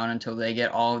shutting down until they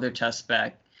get all of their tests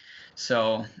back.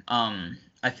 So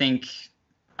I think,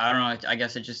 I don't know, I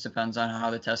guess it just depends on how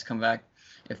the tests come back,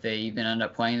 if they even end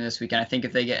up playing this weekend. I think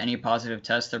if they get any positive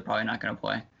tests, they're probably not going to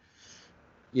play.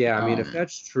 Yeah, I mean, if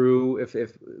that's true, if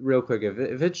real quick,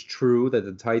 if it's true that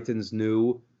the Titans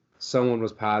knew someone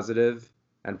was positive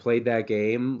and played that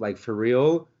game, like, for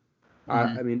real,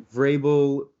 I mean,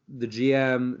 Vrabel, the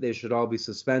GM, they should all be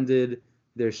suspended.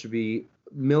 There should be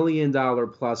 $1 million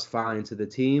plus fine to the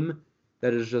team.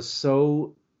 That is just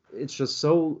so, it's just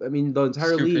so, I mean, the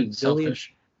entire league,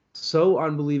 selfish. So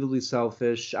unbelievably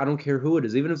selfish. I don't care who it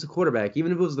is, even if it's a quarterback,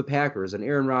 even if it was the Packers and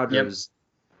Aaron Rodgers,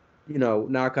 you know,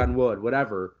 knock on wood,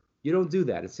 whatever. You don't do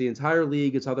that. It's the entire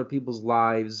league. It's other people's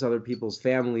lives, it's other people's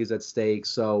families at stake.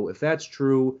 So if that's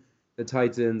true, the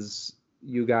Titans,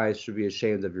 you guys should be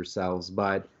ashamed of yourselves.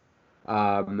 But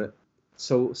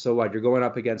so what? You're going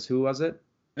up against who was it?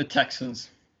 The Texans.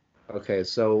 Okay,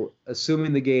 so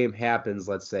assuming the game happens,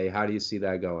 let's say, how do you see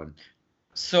that going?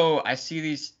 So I see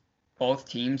these both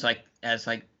teams as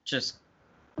just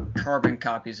carbon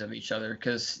copies of each other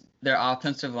because their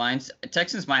offensive lines.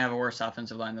 Texans might have a worse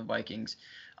offensive line than Vikings.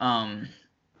 And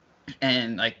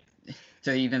like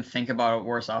to even think about a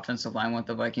worse offensive line what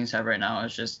the Vikings have right now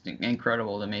is just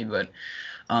incredible to me. But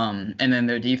and then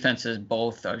their defenses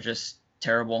both are just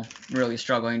terrible, really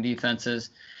struggling defenses.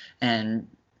 And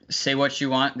say what you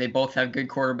want, they both have good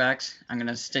quarterbacks. I'm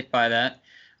gonna stick by that.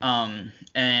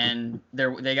 And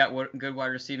they got good wide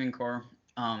receiving core.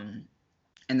 And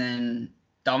then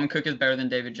Dalvin Cook is better than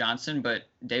David Johnson, but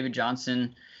David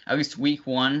Johnson, at least week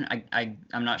 1, I'm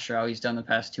not sure how he's done the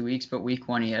past 2 weeks, but week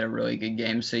 1 he had a really good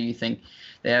game. So you think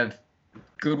they have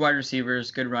good wide receivers,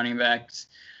 good running backs,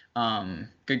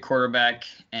 good quarterback,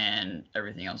 and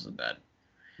everything else is bad.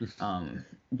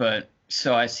 But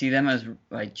so I see them as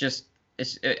like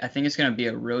I think it's going to be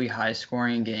a really high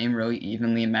scoring game, really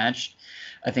evenly matched.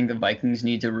 I think the Vikings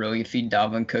need to really feed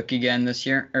Dalvin Cook again this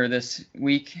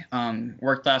week.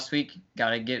 Worked last week.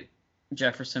 Got to get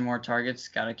Jefferson more targets.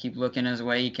 Got to keep looking his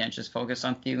way. You can't just focus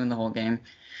on Thielen the whole game.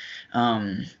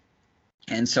 And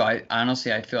so I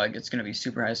feel like it's going to be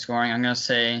super high scoring. I'm going to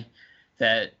say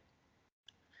the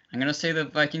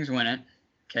Vikings win it.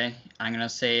 Okay. I'll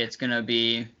say it's going to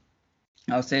be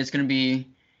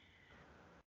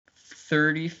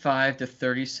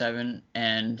 35-37,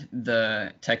 and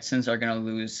the Texans are going to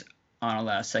lose on a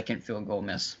last-second field goal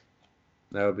miss.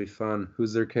 That would be fun.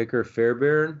 Who's their kicker?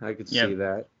 Fairbairn? I could see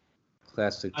that.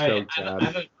 Classic choke job. I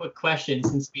have a quick question,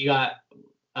 since we got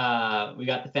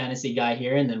the fantasy guy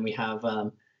here, and then we have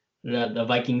the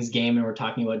Vikings game, and we're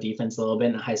talking about defense a little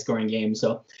bit in a high-scoring game.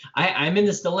 So I'm in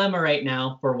this dilemma right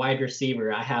now for wide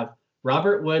receiver. I have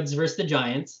Robert Woods versus the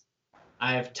Giants.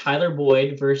 I have Tyler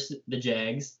Boyd versus the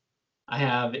Jags. I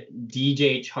have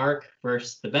DJ Chark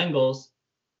versus the Bengals,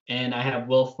 and I have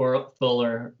Will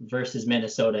Fuller versus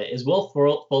Minnesota. Is Will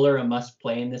Fuller a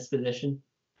must-play in this position?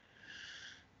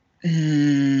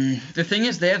 The thing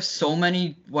is, they have so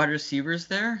many wide receivers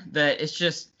there that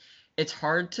it's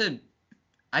hard to.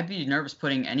 I'd be nervous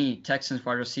putting any Texans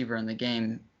wide receiver in the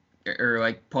game or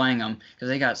like playing them, because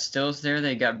they got Stills there,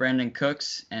 they got Brandon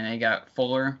Cooks, and they got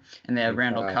Fuller, and they have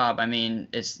Randall Cobb. I mean,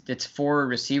 it's 4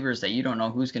 receivers that you don't know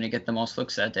who's going to get the most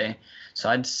looks that day. So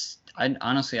I'd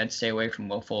stay away from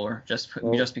Will Fuller just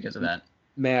because of that.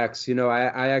 Max,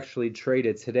 I actually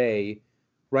traded today,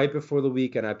 right before the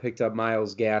weekend. I picked up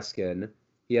Myles Gaskin.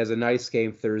 He has a nice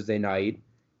game Thursday night,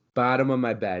 bottom of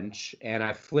my bench, and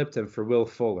I flipped him for Will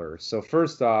Fuller. So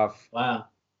first off, wow,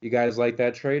 you guys like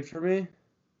that trade for me?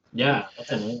 Yeah,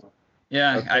 that's amazing.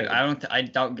 Yeah, okay. I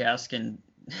doubt Gaskin.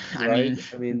 I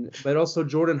mean, but also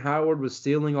Jordan Howard was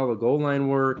stealing all the goal line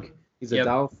work. He's a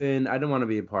Dolphin. I didn't want to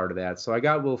be a part of that. So I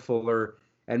got Will Fuller.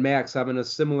 And Max, I'm in a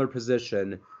similar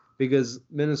position because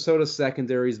Minnesota's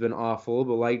secondary's been awful.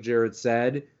 But like Jared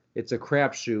said, it's a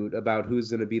crapshoot about who's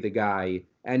going to be the guy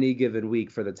any given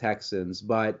week for the Texans.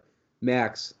 But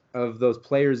Max, of those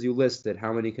players you listed,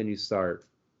 how many can you start?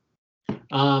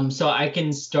 So I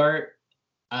can start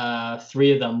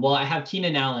 3 of them. Well, I have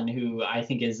Keenan Allen, who I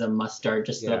think is a must start.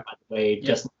 Just by the way,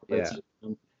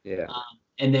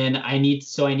 and then I need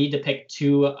to pick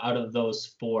 2 out of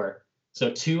those 4.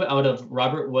 So 2 out of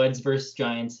Robert Woods versus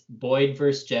Giants, Boyd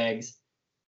versus Jags,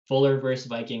 Fuller versus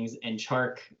Vikings, and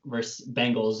Chark versus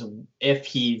Bengals if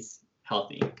he's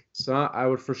healthy. So I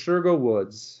would for sure go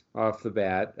Woods off the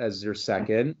bat as your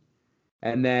second.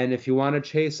 And then if you want to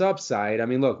chase upside, I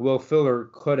mean, look, Will Fuller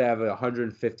could have a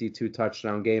 152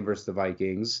 touchdown game versus the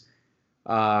Vikings.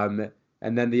 And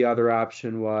then the other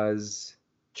option was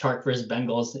Chark versus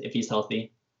Bengals if he's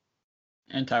healthy.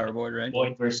 And Tyler Boyd, right?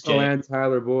 Boyd versus Jay. Oh, and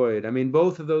Tyler Boyd. I mean,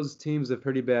 both of those teams have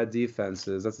pretty bad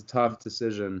defenses. That's a tough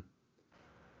decision.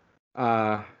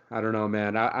 I don't know,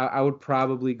 man. I would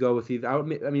probably go with either.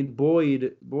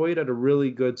 Boyd had a really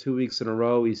good 2 weeks in a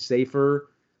row. He's safer.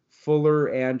 Fuller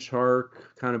and Chark,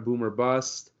 kind of boom or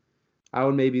bust. I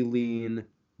would maybe lean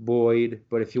Boyd,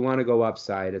 but if you want to go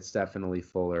upside, it's definitely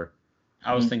Fuller.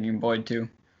 I was thinking Boyd too.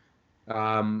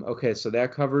 Okay, so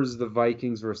that covers the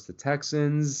Vikings versus the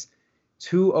Texans.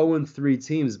 2 0-3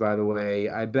 teams, by the way.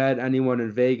 I bet anyone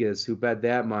in Vegas who bet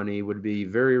that money would be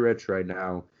very rich right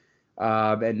now.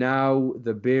 And now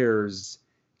the Bears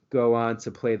go on to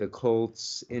play the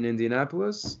Colts in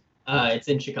Indianapolis. It's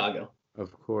in Chicago.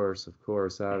 Of course,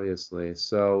 obviously.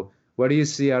 So what do you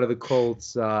see out of the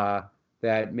Colts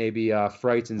that maybe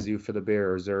frightens you for the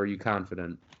Bears, or are you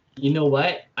confident? You know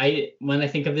what? When I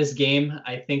think of this game,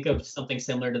 I think of something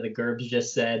similar to the Gerbs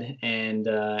just said, and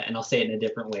I'll say it in a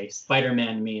different way.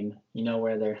 Spider-Man meme. You know,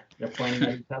 where they're pointing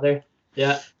at each other?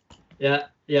 Yeah.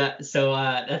 So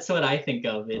that's what I think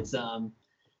of. It's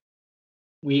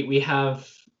we have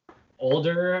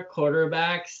older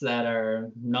quarterbacks that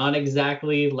are not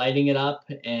exactly lighting it up,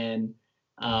 and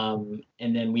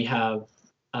then we have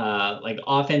like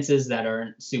offenses that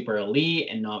aren't super elite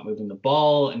and not moving the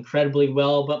ball incredibly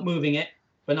well, but moving it,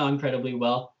 but not incredibly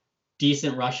well.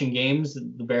 Decent rushing games.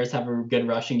 The Bears have a good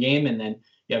rushing game, and then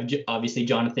you have obviously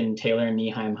Jonathan Taylor and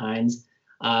Nyheim Hines.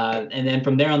 And then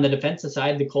from there on the defensive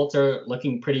side, the Colts are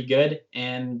looking pretty good,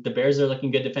 and the Bears are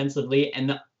looking good defensively.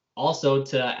 And also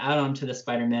to add on to the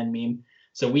Spider-Man meme,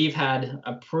 so we've had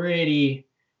a pretty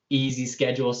easy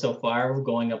schedule so far,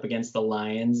 going up against the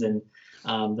Lions and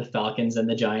the Falcons and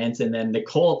the Giants, and then the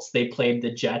Colts, they played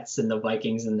the Jets and the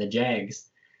Vikings and the Jags.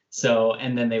 So,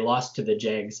 and then they lost to the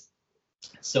Jags.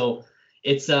 So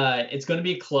it's going to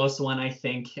be a close one, I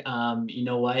think. You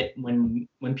know what? When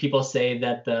people say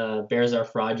that the Bears are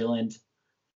fraudulent,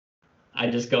 I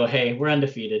just go, hey, we're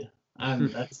undefeated.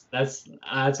 That's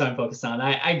what I'm focused on.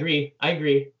 I agree.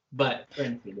 But we're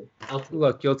undefeated.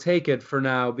 Look, you'll take it for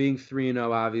now. Being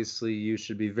 3-0, obviously, you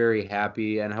should be very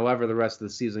happy. And however the rest of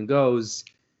the season goes,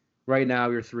 right now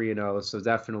you're 3-0, so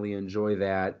definitely enjoy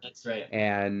that. That's right.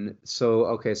 And so,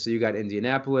 okay, so you got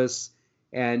Indianapolis,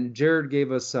 and Jared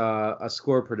gave us a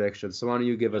score prediction. So why don't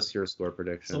you give us your score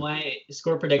prediction? So my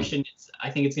score prediction is, I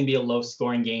think it's going to be a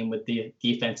low-scoring game with the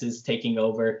defenses taking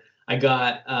over. I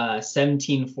got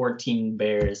 17-14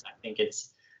 Bears. I think it's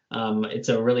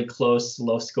a really close,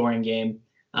 low-scoring game.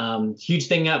 Huge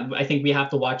thing I think we have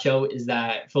to watch out is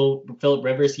that Philip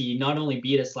Rivers, he not only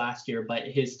beat us last year, but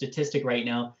his statistic right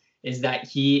now is that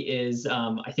he is,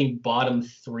 I think, bottom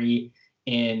 3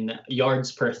 in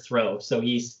yards per throw. So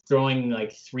he's throwing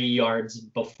like 3 yards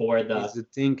before the. He's a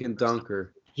dink and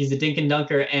dunker. He's a dink and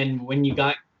dunker. And when you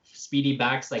got speedy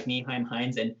backs like Nyheim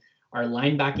Hines and our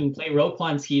linebacking play,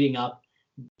 Roquan's heating up.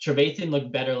 Trevathan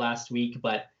looked better last week,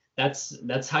 but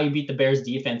that's how you beat the Bears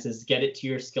defense, is get it to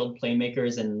your skilled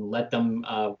playmakers and let them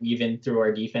weave in through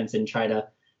our defense and try to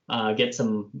get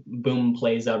some boom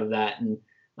plays out of that.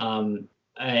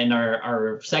 And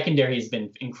our secondary has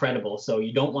been incredible, so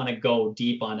you don't want to go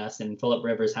deep on us, and Philip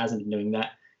Rivers hasn't been doing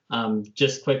that.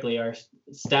 Just quickly, our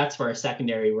stats for our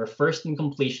secondary: we're first in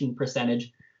completion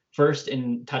percentage, first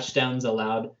in touchdowns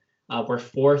allowed. We're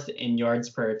fourth in yards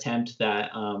per attempt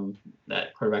that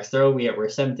quarterbacks throw. We're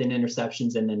seventh in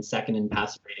interceptions, and then second in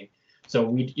pass rating.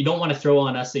 So you don't want to throw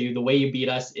on us. So the way you beat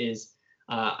us is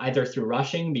either through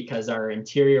rushing, because our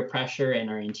interior pressure and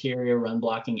our interior run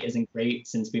blocking isn't great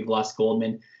since we've lost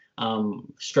Goldman,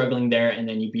 struggling there, and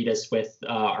then you beat us with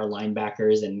our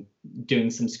linebackers and doing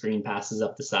some screen passes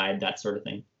up the side, that sort of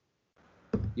thing.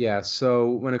 Yeah,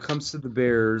 so when it comes to the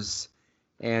Bears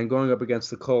and going up against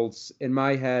the Colts, in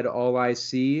my head, all I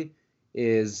see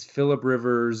is Philip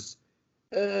Rivers,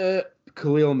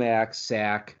 Khalil Mack,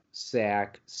 sack.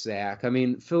 I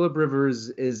mean, Philip Rivers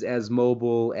is as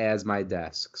mobile as my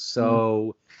desk.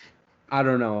 So, I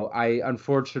don't know.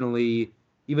 Unfortunately,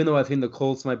 even though I think the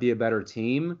Colts might be a better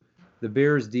team, the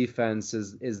Bears defense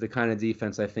is the kind of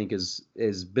defense I think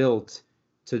is built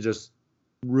to just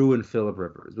ruin Philip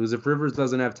Rivers. Because if Rivers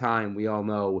doesn't have time, we all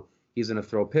know he's going to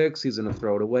throw picks, he's going to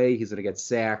throw it away, he's going to get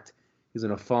sacked, he's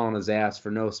going to fall on his ass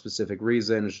for no specific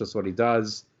reason. It's just what he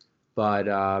does. But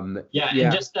and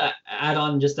just to add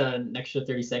on just an extra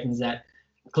 30 seconds, that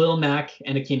Khalil Mack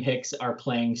and Akeem Hicks are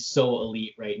playing so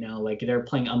elite right now. Like, they're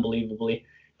playing unbelievably.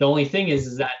 The only thing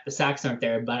is that the sacks aren't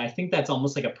there, but I think that's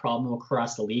almost like a problem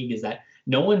across the league, is that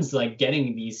no one's like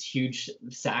getting these huge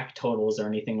sack totals or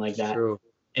anything like that. True.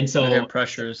 And so their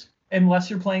pressures, unless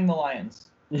you're playing the Lions.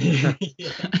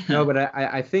 No, but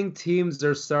I think teams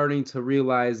are starting to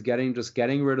realize getting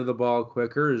rid of the ball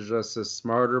quicker is just a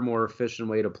smarter, more efficient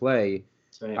way to play.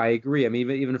 Right. I agree. I mean,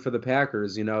 even for the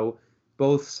Packers,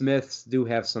 both Smiths do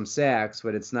have some sacks,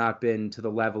 but it's not been to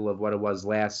the level of what it was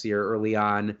last year early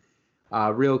on.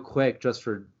 Real quick, just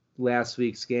for last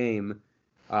week's game,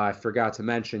 I forgot to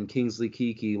mention Kingsley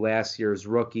Keke, last year's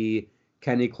rookie.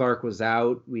 Kenny Clark was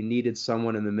out. We needed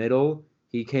someone in the middle.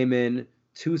 He came in,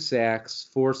 2 sacks,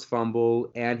 forced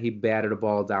fumble, and he batted a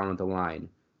ball down at the line.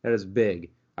 That is big.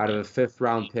 Out of a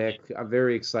 5th-round pick, I'm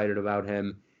very excited about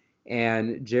him.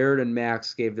 And Jared and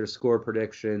Max gave their score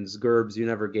predictions. Gerbs, you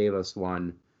never gave us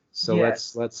one, so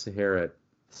yes. let's hear it.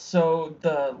 So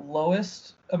the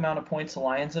lowest amount of points the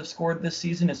Lions have scored this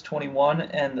season is 21,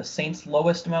 and the Saints'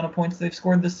 lowest amount of points they've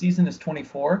scored this season is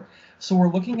 24. So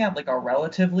we're looking at like a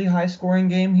relatively high-scoring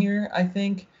game here, I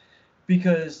think.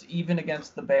 Because even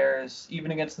against the Bears,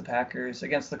 even against the Packers,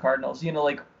 against the Cardinals,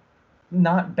 like,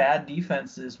 not bad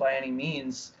defenses by any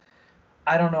means.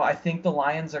 I don't know. I think the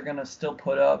Lions are going to still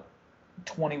put up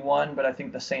 21, but I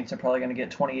think the Saints are probably going to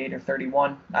get 28 or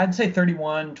 31. I'd say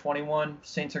 31, 21.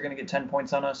 Saints are going to get 10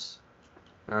 points on us.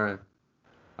 All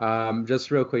right. Just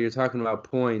real quick, you're talking about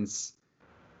points.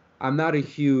 I'm not a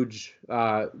huge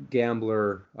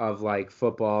gambler of like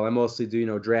football. I mostly do,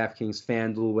 DraftKings,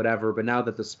 FanDuel, whatever. But now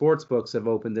that the sports books have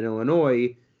opened in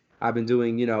Illinois, I've been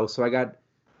doing, so I got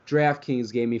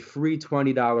DraftKings gave me free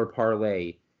 $20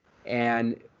 parlay,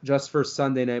 and just for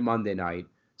Sunday night, Monday night.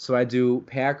 So I do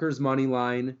Packers money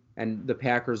line and the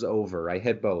Packers over. I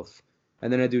hit both.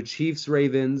 And then I do Chiefs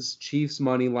Ravens, Chiefs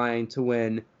money line to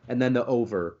win, and then the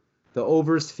over. The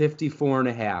over's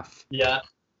 54.5. Yeah.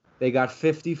 They got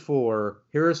 54.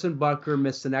 Harrison Butker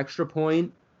missed an extra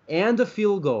point and a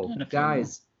field goal.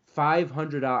 Guys,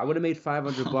 $500. I would have made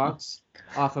 $500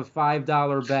 off a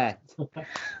 $5 bet.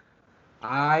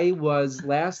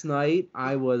 Last night,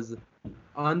 I was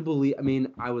unbelievable. I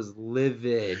mean, I was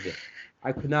livid.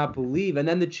 I could not believe. And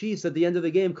then the Chiefs at the end of the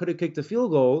game could have kicked a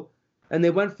field goal, and they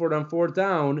went for it on 4th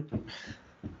down,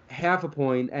 half a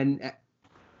point, and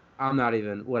I'm not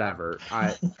even, whatever.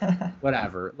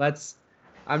 Whatever.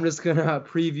 I'm just going to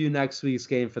preview next week's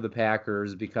game for the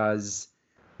Packers because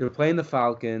they're playing the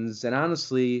Falcons. And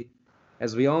honestly,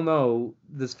 as we all know,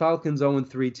 this Falcons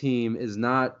 0-3 team is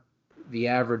not the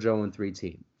average 0-3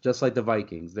 team. Just like the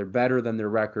Vikings. They're better than their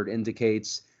record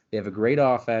indicates. They have a great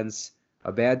offense,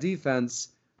 a bad defense,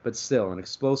 but still an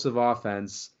explosive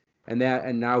offense. And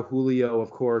now Julio,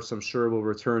 of course, I'm sure will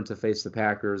return to face the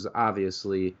Packers.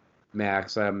 Obviously,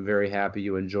 Max, I'm very happy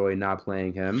you enjoy not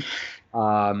playing him.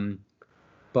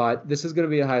 But this is going to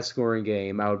be a high-scoring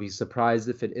game. I would be surprised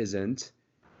if it isn't.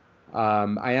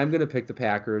 I am going to pick the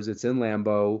Packers. It's in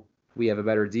Lambeau. We have a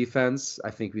better defense. I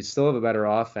think we still have a better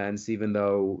offense, even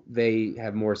though they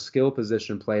have more skill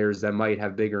position players that might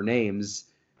have bigger names.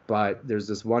 But there's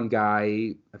this one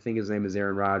guy, I think his name is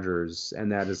Aaron Rodgers,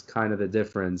 and that is kind of the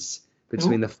difference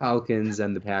between the Falcons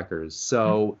and the Packers.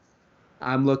 So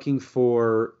I'm looking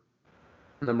for,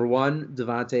 number one,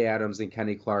 Devontae Adams and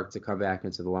Kenny Clark to come back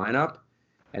into the lineup.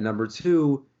 And number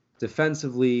two,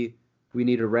 defensively, we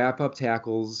need to wrap up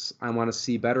tackles. I want to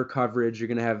see better coverage. You're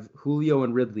going to have Julio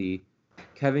and Ridley,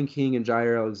 Kevin King and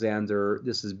Jair Alexander.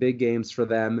 This is big games for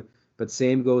them, but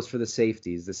same goes for the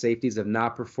safeties. The safeties have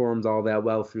not performed all that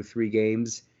well through 3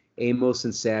 games. Amos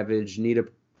and Savage need to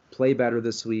play better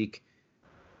this week.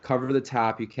 Cover the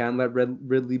top. You can't let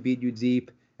Ridley beat you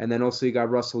deep. And then also you got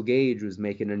Russell Gage, who's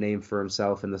making a name for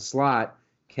himself in the slot.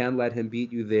 Can't let him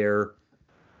beat you there.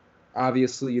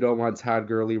 Obviously, you don't want Todd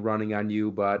Gurley running on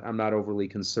you, but I'm not overly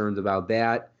concerned about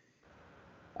that.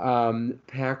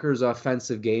 Packers'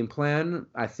 offensive game plan,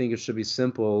 I think it should be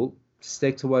simple.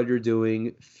 Stick to what you're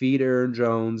doing. Feed Aaron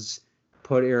Jones.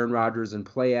 Put Aaron Rodgers in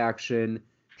play action.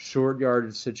 Short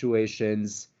yardage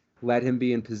situations. Let him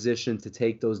be in position to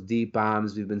take those deep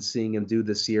bombs we've been seeing him do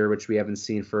this year, which we haven't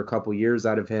seen for a couple years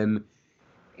out of him.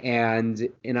 And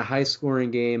in a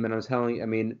high-scoring game, and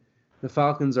the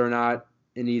Falcons are not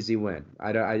an easy win.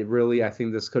 I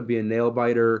think this could be a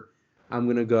nail-biter. I'm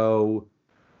going to go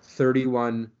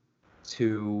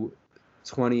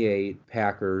 31-28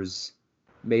 Packers.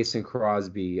 Mason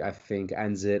Crosby, I think,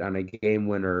 ends it on a game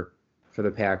winner for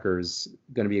the Packers.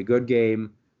 Going to be a good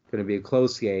game. Going to be a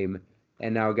close game.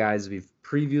 And now, guys, we've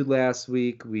previewed last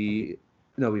week. We've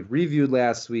reviewed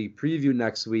last week, previewed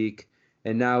next week.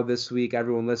 And now this week,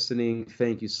 everyone listening,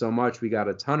 thank you so much. We got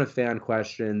a ton of fan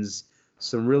questions,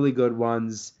 some really good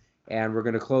ones. And we're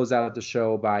going to close out the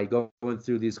show by going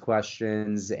through these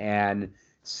questions and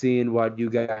seeing what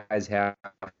you guys have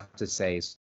to say.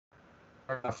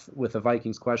 Start off with a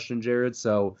Vikings question, Jared,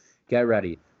 so get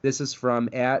ready. This is from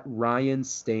 @Ryan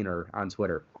Stainer on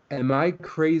Twitter. Am I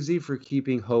crazy for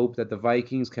keeping hope that the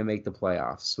Vikings can make the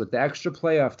playoffs? With the extra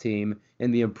playoff team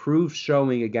and the improved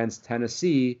showing against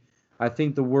Tennessee, I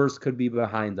think the worst could be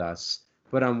behind us,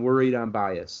 but I'm worried I'm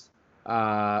biased.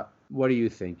 What do you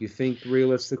think? You think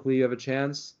realistically you have a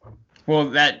chance? Well,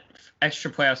 that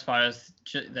extra playoff spot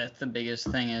that's the biggest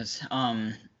thing is,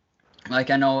 I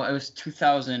know it was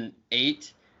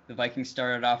 2008. The Vikings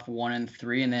started off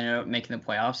 1-3 and they ended up making the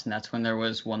playoffs, and that's when there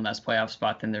was one less playoff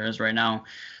spot than there is right now.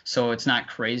 So it's not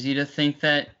crazy to think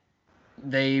that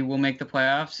they will make the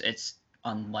playoffs. It's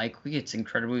unlikely. It's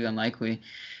incredibly unlikely.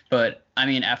 But,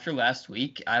 after last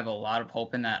week, I have a lot of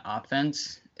hope in that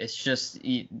offense. It's just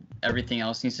everything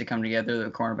else needs to come together.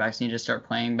 The cornerbacks need to start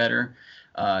playing better.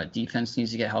 Defense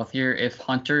needs to get healthier. If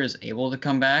Hunter is able to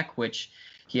come back, which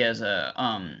he has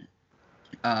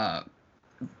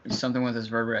something with his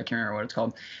vertebrae, I can't remember what it's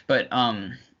called. But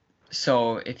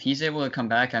so if he's able to come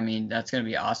back, that's going to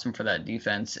be awesome for that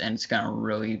defense, and it's going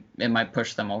to it might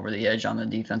push them over the edge on the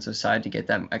defensive side to get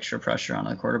that extra pressure on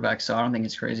the quarterback. So I don't think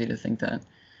it's crazy to think that.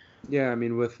 Yeah,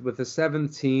 with the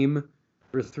 7th team,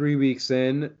 we're 3 weeks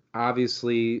in.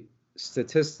 Obviously,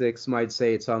 statistics might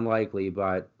say it's unlikely,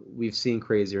 but we've seen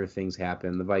crazier things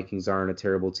happen. The Vikings aren't a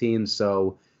terrible team,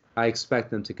 so I expect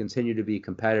them to continue to be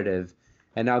competitive.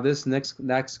 And now this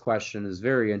next question is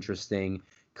very interesting,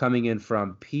 coming in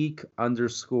from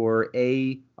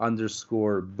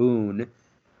Peak_A_Boone,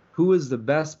 who is the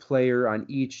best player on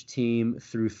each team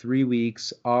through 3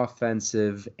 weeks,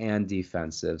 offensive and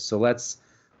defensive. So let's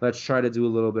try to do a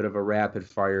little bit of a rapid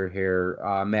fire here.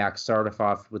 Max, start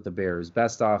off with the Bears.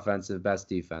 Best offensive, best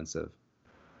defensive.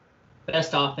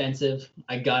 Best offensive,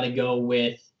 I got to go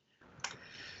with,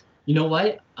 you know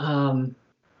what? I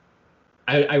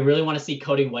really want to see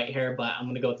Cody Whitehair, but I'm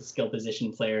going to go with the skill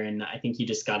position player, and I think you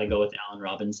just got to go with Allen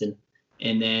Robinson.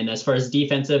 And then as far as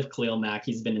defensive, Khalil Mack,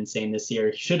 he's been insane this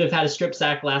year. Should have had a strip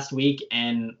sack last week,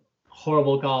 and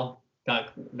horrible call,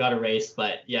 got erased.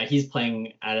 But yeah, he's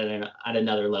playing at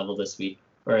another level this week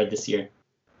or this year.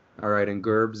 All right, and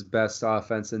Gerb's best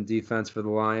offense and defense for the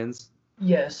Lions?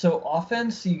 Yeah, so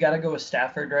offense, you got to go with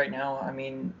Stafford right now. I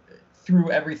mean, through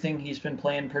everything, he's been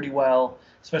playing pretty well,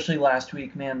 especially last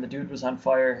week. Man, the dude was on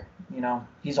fire. You know,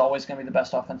 he's always going to be the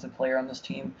best offensive player on this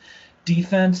team.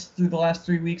 Defense through the last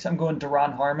 3 weeks, I'm going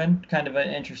Daron Harmon, kind of an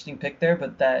interesting pick there,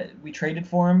 but that we traded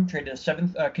for him, traded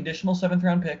a conditional 7th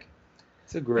round pick.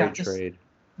 It's a great trade.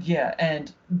 Yeah,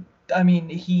 and I mean,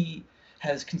 he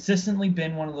has consistently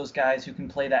been one of those guys who can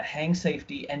play that hang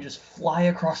safety and just fly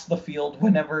across the field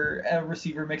whenever a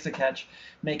receiver makes a catch,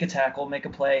 make a tackle, make a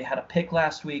play. Had a pick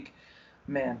last week.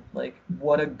 Man, like,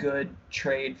 what a good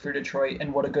trade for Detroit,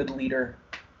 and what a good leader.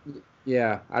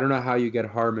 Yeah, I don't know how you get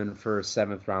Harmon for a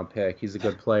 7th round pick. He's a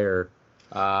good player.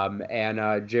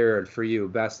 And Jared, for you,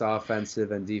 best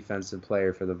offensive and defensive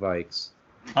player for the Vikes.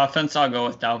 Offense, I'll go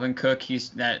with Dalvin Cook. He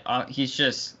should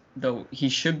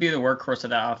be the workhorse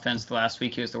of that offense. Last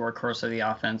week he was the workhorse of the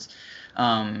offense.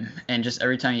 And just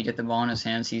every time you get the ball in his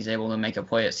hands, he's able to make a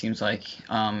play, it seems like.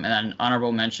 And then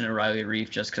honorable mention to Riley Reef,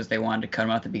 just because they wanted to cut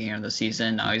him at the beginning of the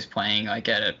season. Now he's playing like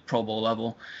at a Pro Bowl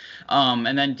level.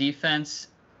 And then defense,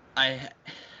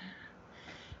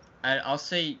 I'll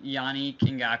say Yannick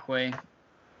Ngakoue.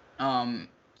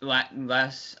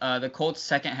 The Colts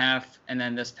second half, and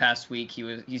then this past week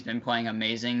he's been playing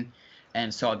amazing,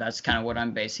 and so that's kind of what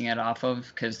I'm basing it off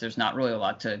of, because there's not really a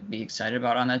lot to be excited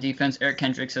about on that defense. Eric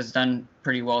Kendricks has done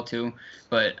pretty well too,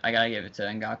 but I gotta give it to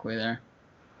Ngakoue there.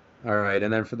 All right,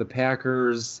 and then for the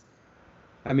Packers,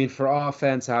 I mean, for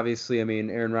offense, obviously, I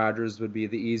mean, Aaron Rodgers would be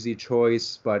the easy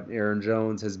choice, but Aaron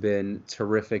Jones has been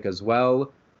terrific as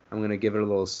well. I'm going to give it a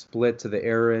little split to the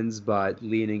Aarons, but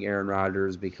leaning Aaron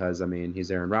Rodgers because, I mean,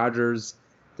 he's Aaron Rodgers.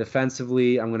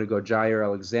 Defensively, I'm going to go Jair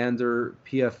Alexander.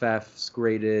 PFF's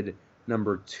graded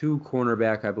number 2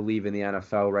 cornerback, I believe, in the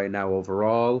NFL right now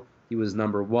overall. He was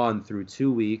number 1 through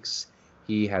 2 weeks.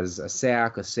 He has a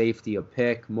sack, a safety, a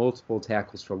pick, multiple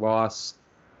tackles for loss.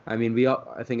 I mean,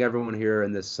 I think everyone here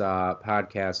in this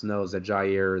podcast knows that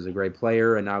Jair is a great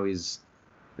player, and now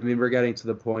we're getting to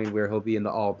the point where he'll be in the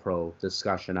All-Pro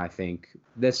discussion, I think,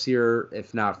 this year,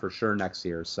 if not for sure next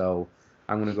year. So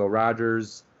I'm going to go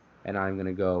Rodgers, and I'm going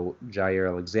to go Jair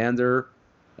Alexander.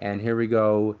 And here we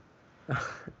go.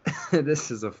 This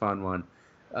is a fun one.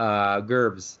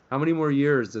 Gerbs, how many more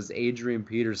years does Adrian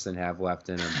Peterson have left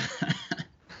in him?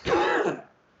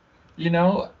 You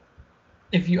know,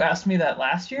 if you asked me that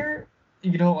last year,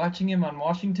 watching him on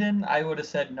Washington, I would have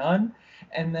said none.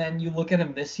 And then you look at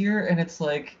him this year, and it's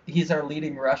like he's our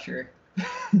leading rusher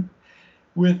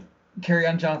with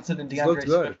Kerryon Johnson and DeAndre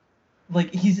Swift.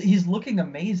 Like, he's looking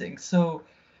amazing. So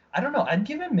I don't know. I'd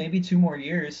give him maybe 2 more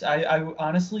years. I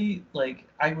honestly, like,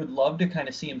 I would love to kind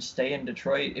of see him stay in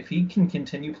Detroit. If he can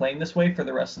continue playing this way for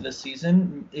the rest of this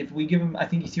season, if we give him, I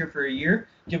think he's here for a year,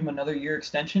 give him another year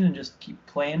extension and just keep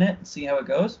playing it and see how it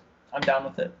goes, I'm down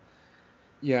with it.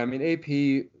 Yeah, I mean,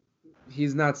 AP,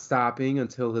 he's not stopping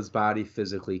until his body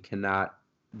physically cannot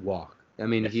walk. I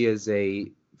mean, he is a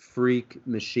freak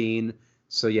machine.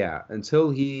 So, yeah,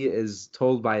 until he is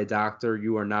told by a doctor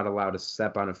you are not allowed to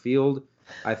step on a field,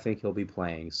 I think he'll be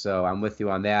playing. So I'm with you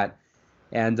on that.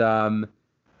 And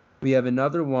we have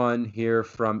another one here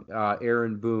from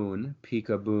Aaron Boone,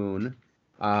 Pika Boone.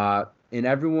 In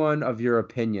every one of your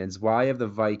opinions, why have the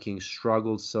Vikings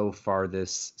struggled so far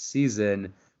this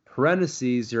season?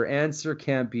 Parentheses, your answer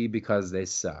can't be because they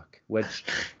suck, which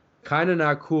kind of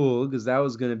not cool because that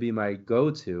was going to be my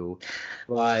go-to.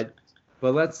 But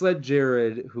let's let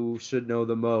Jared, who should know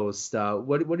the most,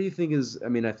 what do you think is, I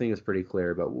mean, I think it's pretty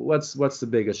clear, but what's the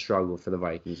biggest struggle for the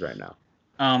Vikings right now?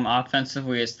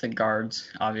 Offensively, it's the guards,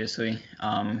 obviously.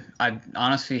 I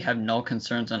honestly have no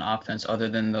concerns on offense other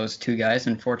than those 2 guys.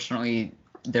 Unfortunately,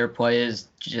 their play is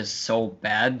just so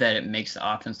bad that it makes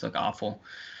the offense look awful.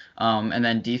 And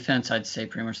then defense, I'd say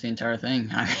pretty much the entire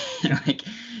thing.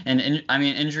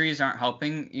 Injuries aren't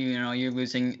helping. You're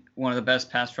losing one of the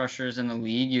best pass rushers in the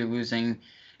league. You're losing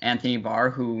Anthony Barr,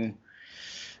 who,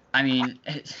 I mean,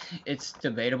 it's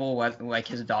debatable what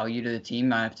his value to the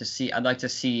team. I'd like to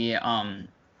see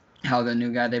how the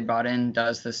new guy they brought in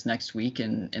does this next week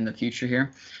and in the future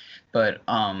here. But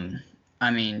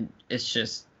I mean, it's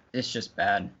just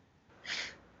bad.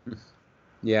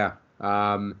 Yeah.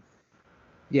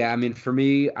 Yeah, I mean, for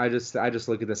me, I just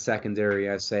look at the secondary.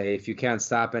 I say if you can't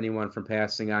stop anyone from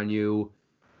passing on you,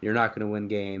 you're not going to win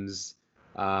games.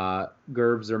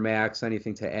 Gerbs or Max,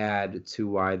 anything to add to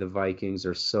why the Vikings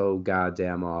are so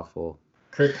goddamn awful?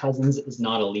 Kirk Cousins is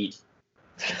not elite.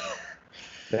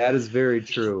 That is very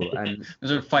true. And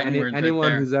Those are fighting words anyone right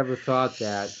there. who's ever thought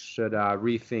that should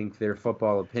rethink their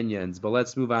football opinions. But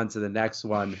let's move on to the next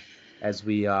one as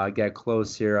we get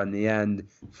close here on the end.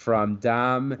 From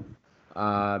Dom,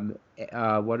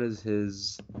 what is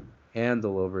his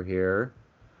handle over here?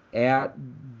 At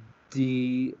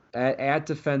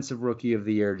Defensive Rookie of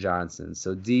the Year Johnson.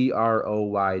 So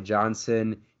DROY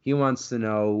Johnson. He wants to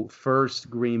know, first,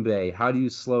 Green Bay, how do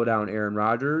you slow down Aaron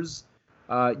Rodgers?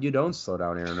 You don't slow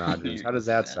down Aaron Rodgers. How does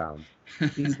that sound?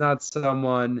 He's not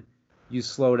someone you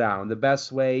slow down. The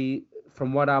best way,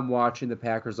 from what I'm watching the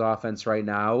Packers offense right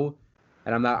now,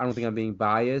 and I don't think I'm being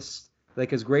biased,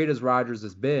 like as great as Rodgers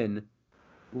has been,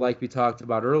 like we talked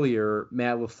about earlier,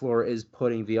 Matt LaFleur is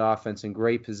putting the offense in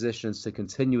great positions to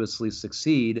continuously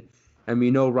succeed. And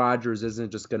we know Rodgers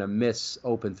isn't just going to miss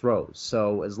open throws.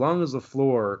 So as long as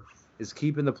LaFleur is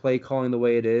keeping the play calling the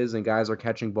way it is and guys are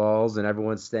catching balls and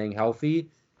everyone's staying healthy,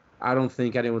 I don't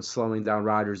think anyone's slowing down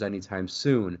Rodgers anytime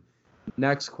soon.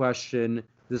 Next question,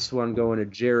 this one going to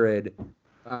Jared.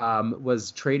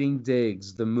 Was trading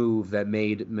Diggs the move that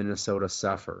made Minnesota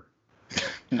suffer?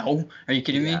 No, are you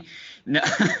kidding me? No,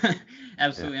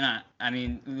 absolutely not. I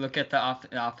mean, look at the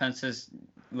offenses.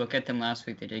 Look at them last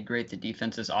week. They did great. The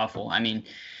defense is awful. I mean,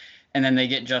 and then they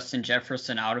get Justin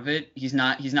Jefferson out of it. He's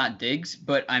not Diggs,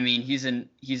 but I mean, he's an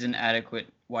adequate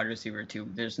wide receiver too.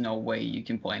 There's no way you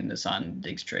can blame this on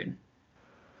Diggs trade.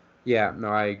 Yeah, no,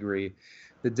 I agree.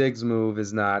 The Diggs move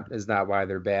is not why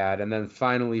they're bad. And then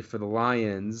finally for the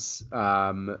Lions,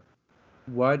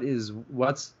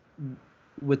 what's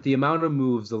with the amount of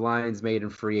moves the Lions made in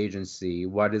free agency,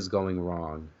 what is going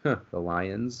wrong? The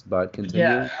Lions, but continue.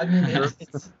 Yeah, I mean,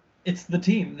 it's the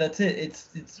team. That's it.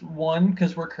 It's one,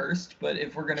 because we're cursed, but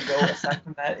if we're gonna go aside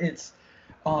from that, it's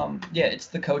it's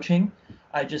the coaching.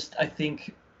 I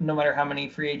think no matter how many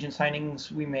free agent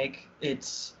signings we make,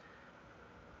 it's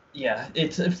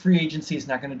free agency is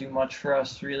not going to do much for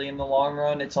us really in the long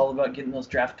run. It's all about getting those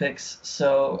draft picks.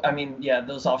 So I mean,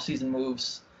 those offseason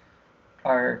moves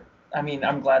are. I mean,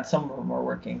 I'm glad some of them are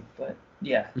working, but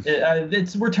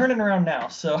we're turning around now,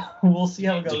 so we'll see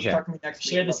how it goes. Yeah. Talk to me next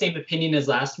week. Share the same opinion as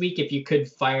last week. If you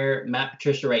could fire Matt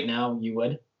Patricia right now, you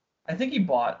would. I think he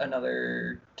bought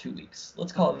another 2 weeks.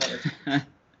 Let's call it another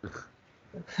 2 weeks.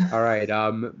 All right.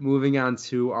 Moving on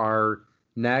to our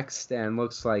next and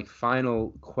looks like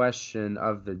final question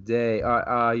of the day.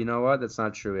 You know what? That's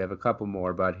not true. We have a couple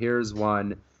more, but here's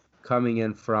one coming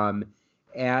in from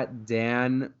at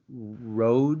Dan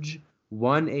Roge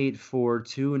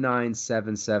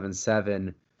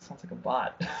 184297777. Sounds like a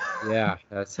bot. Yeah,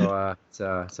 it's a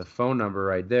phone number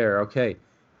right there. Okay,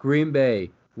 Green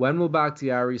Bay. When will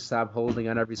Bakhtiari stop holding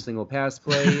on every single pass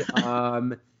play?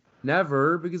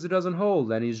 Never, because it doesn't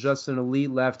hold, and he's just an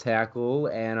elite left tackle.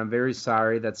 And I'm very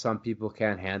sorry that some people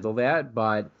can't handle that,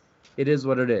 but it is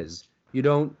what it is.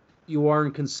 You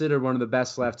aren't considered one of the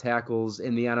best left tackles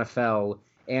in the NFL.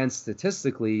 And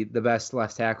statistically, the best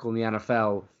left tackle in the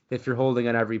NFL if you're holding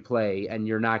on every play and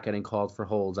you're not getting called for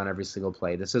holds on every single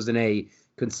play. This isn't a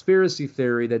conspiracy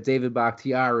theory that David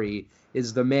Bakhtiari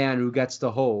is the man who gets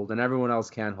to hold and everyone else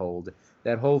can't hold.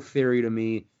 That whole theory to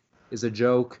me is a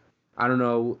joke. I don't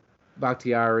know.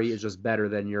 Bakhtiari is just better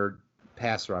than your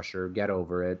pass rusher. Get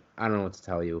over it. I don't know what to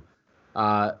tell you.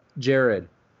 Jared,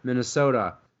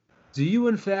 Minnesota. Do you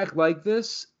in fact like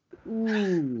this?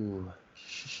 Ooh.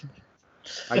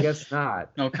 I guess not.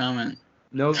 No comment.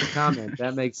 No comment.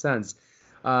 That makes sense.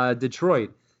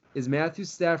 Detroit. Is Matthew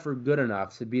Stafford good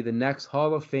enough to be the next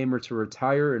Hall of Famer to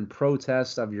retire in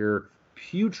protest of your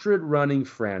putrid running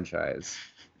franchise?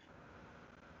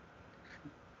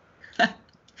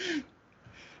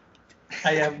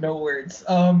 I have no words.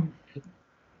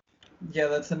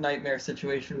 That's a nightmare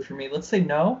situation for me. Let's say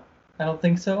no. I don't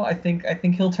think so. I think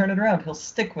he'll turn it around. He'll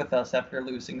stick with us after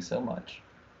losing so much.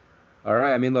 All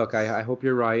right. I mean, look, I hope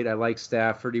you're right. I like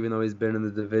Stafford, even though he's been in the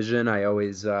division. I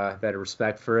always had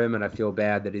respect for him, and I feel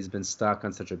bad that he's been stuck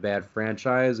on such a bad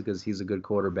franchise because he's a good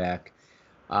quarterback.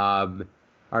 Our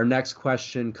next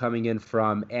question coming in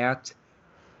from at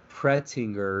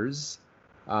Prettingers.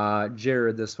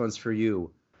 Jared, this one's for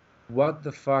you. What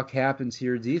the fuck happened to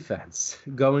your defense?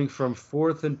 Going from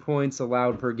 4th in points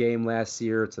allowed per game last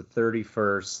year to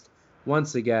 31st.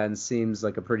 once again, seems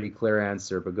like a pretty clear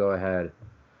answer, but go ahead.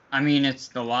 I mean, it's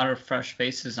a lot of fresh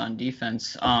faces on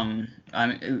defense.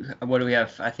 What do we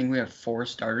have? I think we have 4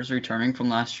 starters returning from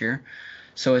last year.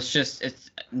 So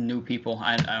it's new people.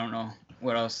 I don't know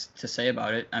what else to say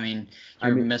about it. I mean,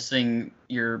 you're missing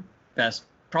your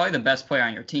probably the best player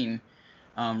on your team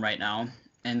right now.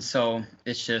 And so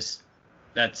it's just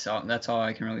that's all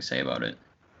I can really say about it.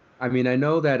 I mean, I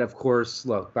know that, of course,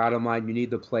 look, bottom line, you need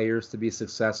the players to be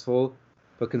successful.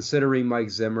 But considering Mike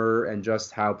Zimmer and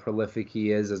just how prolific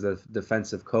he is as a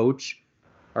defensive coach,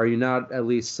 are you not at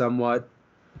least somewhat,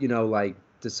 like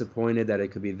disappointed that it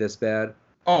could be this bad?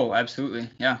 Oh, absolutely.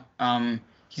 Yeah.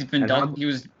 He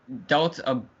was dealt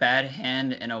a bad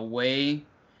hand in a way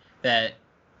that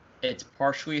it's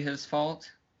partially his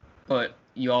fault, but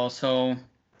you also,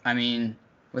 I mean,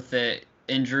 with the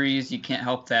injuries, you can't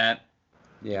help that.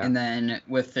 Yeah. And then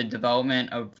with the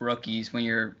development of rookies, when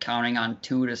you're counting on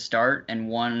 2 to start and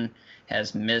 1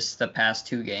 has missed the past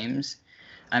 2 games,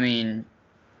 I mean,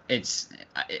 it's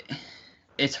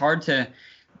hard to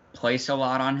place a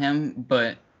lot on him,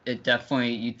 but it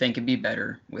definitely, you'd think it'd be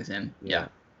better with him. Yeah.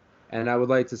 And I would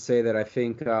like to say that I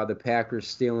think the Packers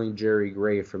stealing Jerry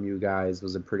Gray from you guys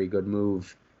was a pretty good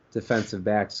move, defensive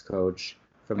backs coach.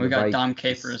 We got Dom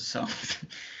Capers, so no,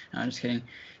 I'm just kidding.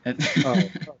 Oh,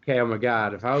 okay. Oh my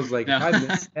God. If I was like, if I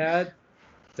missed that,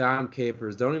 Dom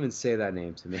Capers, don't even say that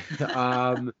name to me.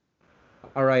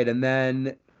 All right. And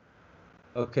then,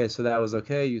 okay. So that was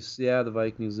okay. The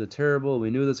Vikings are terrible.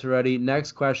 We knew this already.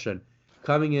 Next question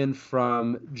coming in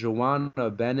from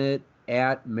Joanna Bennett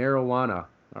at Marijuana.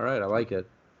 All right. I like it.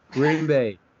 Green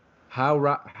Bay. How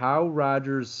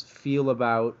Rodgers feel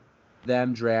about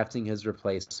them drafting his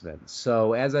replacement.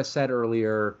 So as I said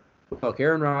earlier, look,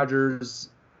 Aaron Rodgers,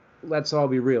 let's all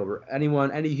be real.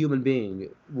 Any human being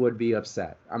would be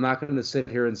upset. I'm not going to sit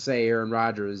here and say Aaron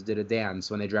Rodgers did a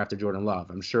dance when they drafted Jordan Love.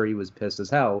 I'm sure he was pissed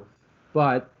as hell.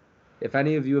 But if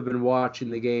any of you have been watching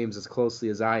the games as closely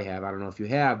as I have, I don't know if you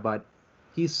have, but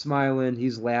he's smiling,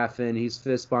 he's laughing, he's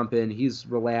fist bumping, he's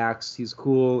relaxed, he's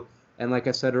cool. And like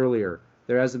I said earlier,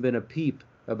 there hasn't been a peep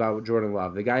about Jordan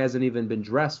Love. The guy hasn't even been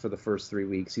dressed for the first 3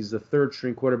 weeks. He's the third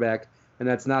string quarterback, and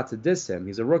that's not to diss him.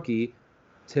 He's a rookie.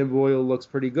 Tim Boyle looks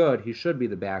pretty good. He should be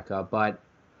the backup, but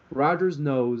Rodgers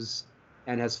knows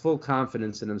and has full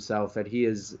confidence in himself that he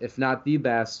is, if not the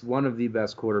best, one of the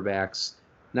best quarterbacks,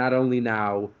 not only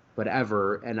now, but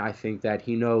ever. And I think that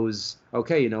he knows,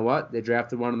 okay, you know what? They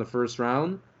drafted one in the first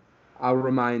round. I'll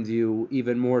remind you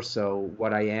even more so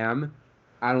what I am.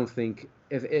 I don't think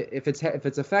if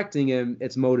it's affecting him,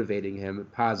 it's motivating him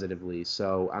positively.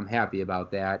 So I'm happy about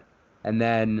that. And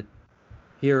then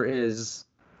here is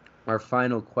our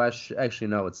final question. Actually,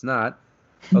 no, it's not.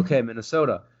 Okay,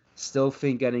 Minnesota. Still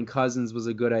think getting Cousins was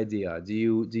a good idea. Do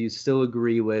you still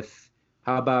agree with,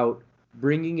 how about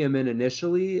bringing him in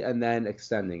initially and then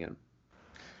extending him?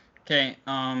 Okay.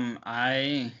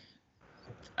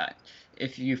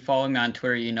 If you follow me on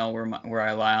Twitter, you know where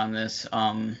I lie on this.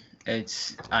 I'm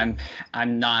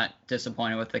not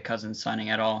disappointed with the Cousins signing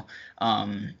at all.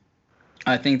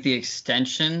 I think the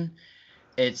extension,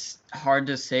 it's hard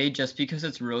to say just because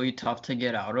it's really tough to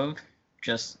get out of.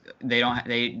 Just they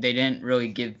didn't really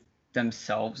give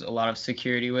themselves a lot of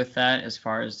security with that as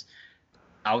far as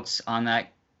outs on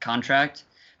that contract.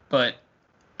 But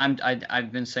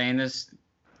I've been saying this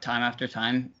time after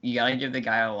time. You gotta give the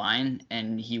guy a line,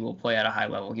 and he will play at a high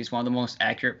level. He's one of the most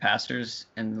accurate passers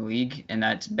in the league, and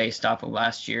that's based off of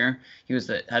last year. He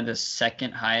had the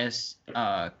second highest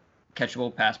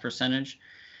catchable pass percentage.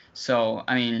 So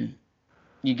I mean,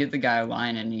 you give the guy a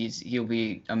line, and he'll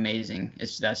be amazing.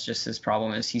 That's just his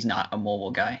problem, is he's not a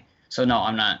mobile guy. So no,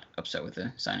 I'm not upset with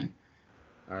the signing.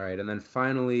 All right, and then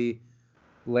finally,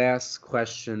 last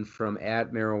question from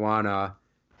 @marijuana.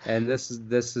 And this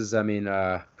is, I mean,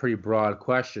 a pretty broad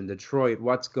question. Detroit,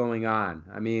 what's going on?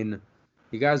 I mean,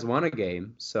 you guys won a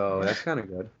game, so that's kind of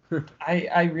good.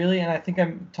 I really, and I think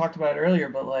I talked about it earlier,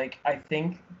 but like, I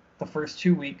think the first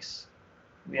 2 weeks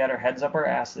we had our heads up our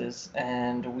asses,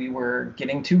 and we were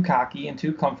getting too cocky and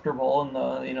too comfortable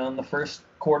in the first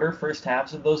quarter, first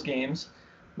halves of those games,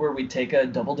 where we'd take a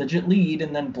double-digit lead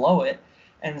and then blow it.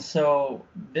 And so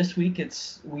this week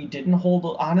we didn't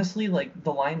hold, honestly, like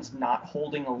the Lions not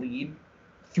holding a lead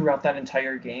throughout that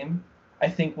entire game, I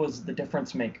think was the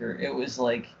difference maker. It was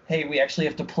like, hey, we actually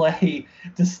have to play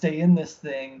to stay in this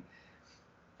thing.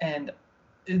 And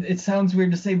it sounds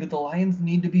weird to say, but the Lions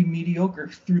need to be mediocre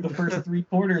through the first 3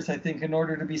 quarters, I think, in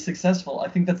order to be successful. I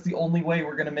think that's the only way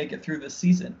we're going to make it through this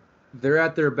season. they're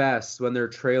at their best when they're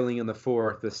trailing in the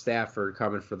fourth with Stafford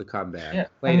coming for the comeback. Yeah,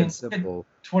 Plain and simple.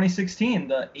 2016,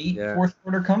 the 8 fourth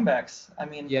quarter comebacks. I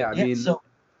mean, yeah,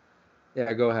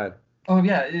 go ahead. Oh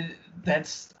yeah,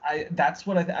 that's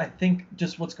what I think.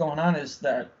 Just what's going on is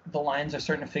that the Lions are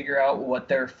starting to figure out what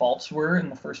their faults were in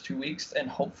the first 2 weeks, and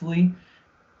hopefully,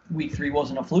 week 3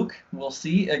 wasn't a fluke. We'll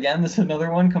see. Again, this is another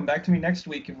one. Come back to me next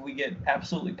week if we get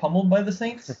absolutely pummeled by the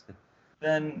Saints.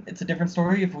 Then it's a different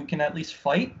story. If we can at least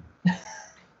fight.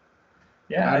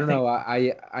 Yeah, I don't know.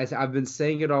 I've been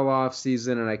saying it all off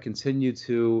season, and I continue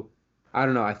to. I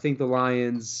don't know. I think the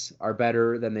Lions are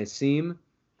better than they seem,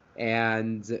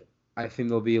 and I think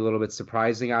they'll be a little bit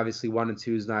surprising. Obviously, 1 and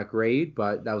 2 is not great,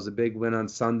 but that was a big win on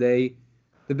Sunday.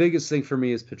 The biggest thing for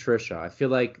me is Patricia. I feel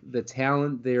like the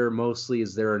talent there mostly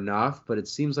is there enough, but it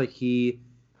seems like he's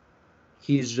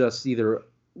just either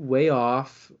way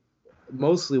off,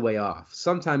 mostly way off.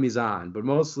 Sometimes he's on, but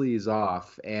mostly he's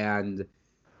off, and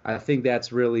I think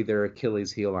that's really their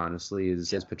Achilles heel, honestly,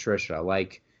 is Patricia.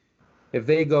 Like, if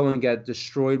they go and get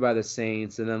destroyed by the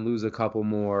Saints and then lose a couple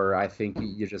more, I think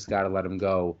you just got to let him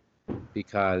go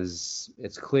because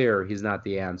it's clear he's not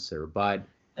the answer. But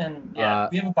we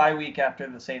have a bye week after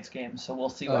the Saints game, so we'll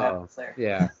see what happens there.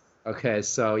 Yeah. Okay.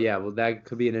 So well, that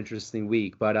could be an interesting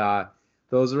week. But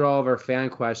those are all of our fan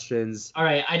questions. All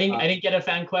right. I didn't get a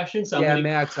fan question, so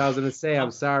Max, I was gonna say,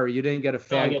 I'm sorry you didn't get a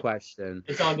fan question.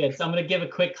 It's all good. So I'm gonna give a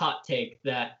quick hot take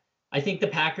that I think the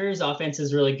Packers' offense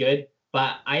is really good,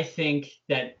 but I think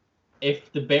that if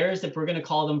we're gonna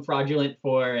call them fraudulent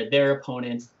for their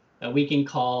opponents, we can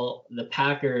call the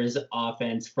Packers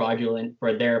offense fraudulent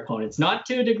for their opponents. Not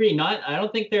to a degree, I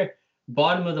don't think they're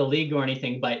bottom of the league or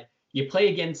anything, but you play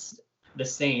against the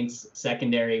Saints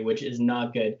secondary, which is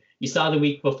not good. You saw the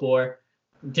week before,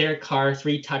 Derek Carr,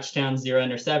 3 touchdowns, 0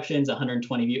 interceptions,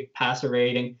 120 passer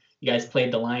rating. You guys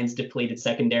played the Lions depleted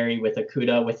secondary with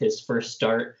Okudah with his first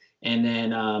start. And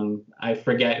then I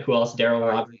forget who else, Darrell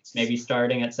Roberts maybe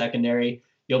starting at secondary.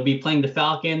 You'll be playing the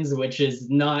Falcons, which is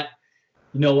not,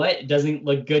 you know what, it doesn't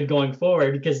look good going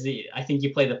forward because I think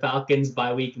you play the Falcons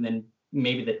bye week and then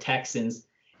maybe the Texans.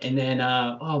 And then,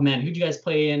 who'd you guys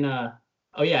play in?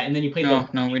 And then you played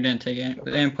No, we didn't take it.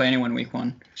 We didn't play anyone week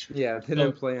 1. Yeah, they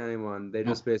didn't play anyone. They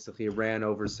just basically ran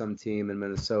over some team in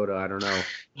Minnesota. I don't know.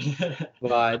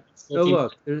 But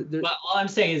look. But all I'm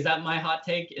saying is that my hot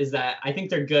take is that I think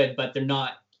they're good, but they're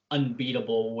not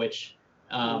unbeatable, which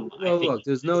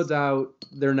there's no doubt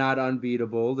they're not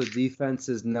unbeatable. The defense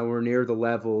is nowhere near the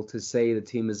level to say the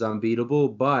team is unbeatable,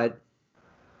 but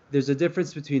there's a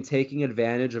difference between taking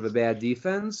advantage of a bad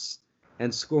defense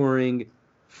and scoring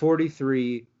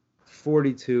 43,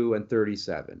 42, and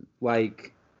 37.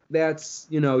 Like, that's,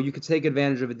 you could take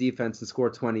advantage of a defense and score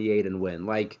 28 and win.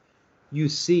 Like, you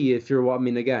see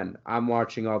again, I'm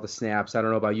watching all the snaps. I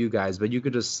don't know about you guys, but you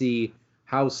could just see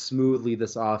how smoothly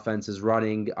this offense is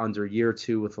running under year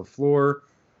 2 with LaFleur.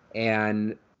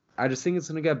 And I just think it's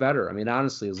going to get better. I mean,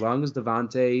 honestly, as long as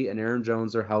Devontae and Aaron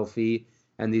Jones are healthy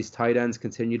and these tight ends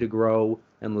continue to grow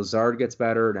and Lazard gets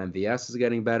better and MVS is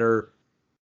getting better,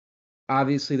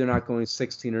 obviously they're not going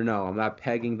 16-0. I'm not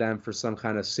pegging them for some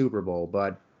kind of Super Bowl,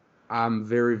 but I'm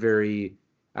very, very,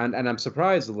 and I'm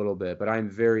surprised a little bit, but I'm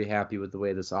very happy with the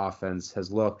way this offense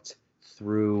has looked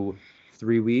through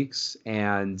 3 weeks.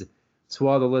 And to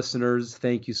all the listeners,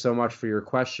 thank you so much for your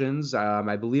questions.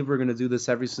 I believe we're going to do this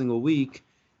every single week.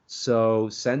 So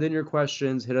send in your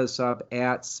questions. Hit us up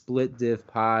at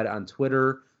SplitDivPod on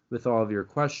Twitter with all of your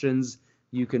questions.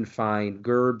 You can find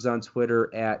Gerbs on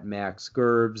Twitter at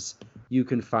MaxGerbs. You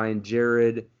can find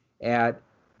Jared at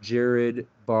Jared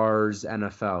Bars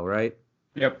NFL, right?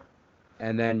 Yep.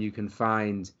 And then you can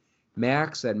find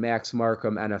Max at Max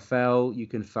Markham NFL. You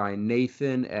can find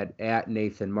Nathan at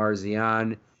Nathan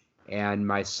Marzian. And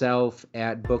myself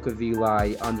at Book of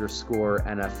Eli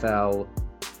 _NFL.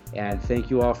 And thank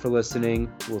you all for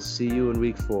listening. We'll see you in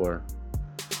week 4.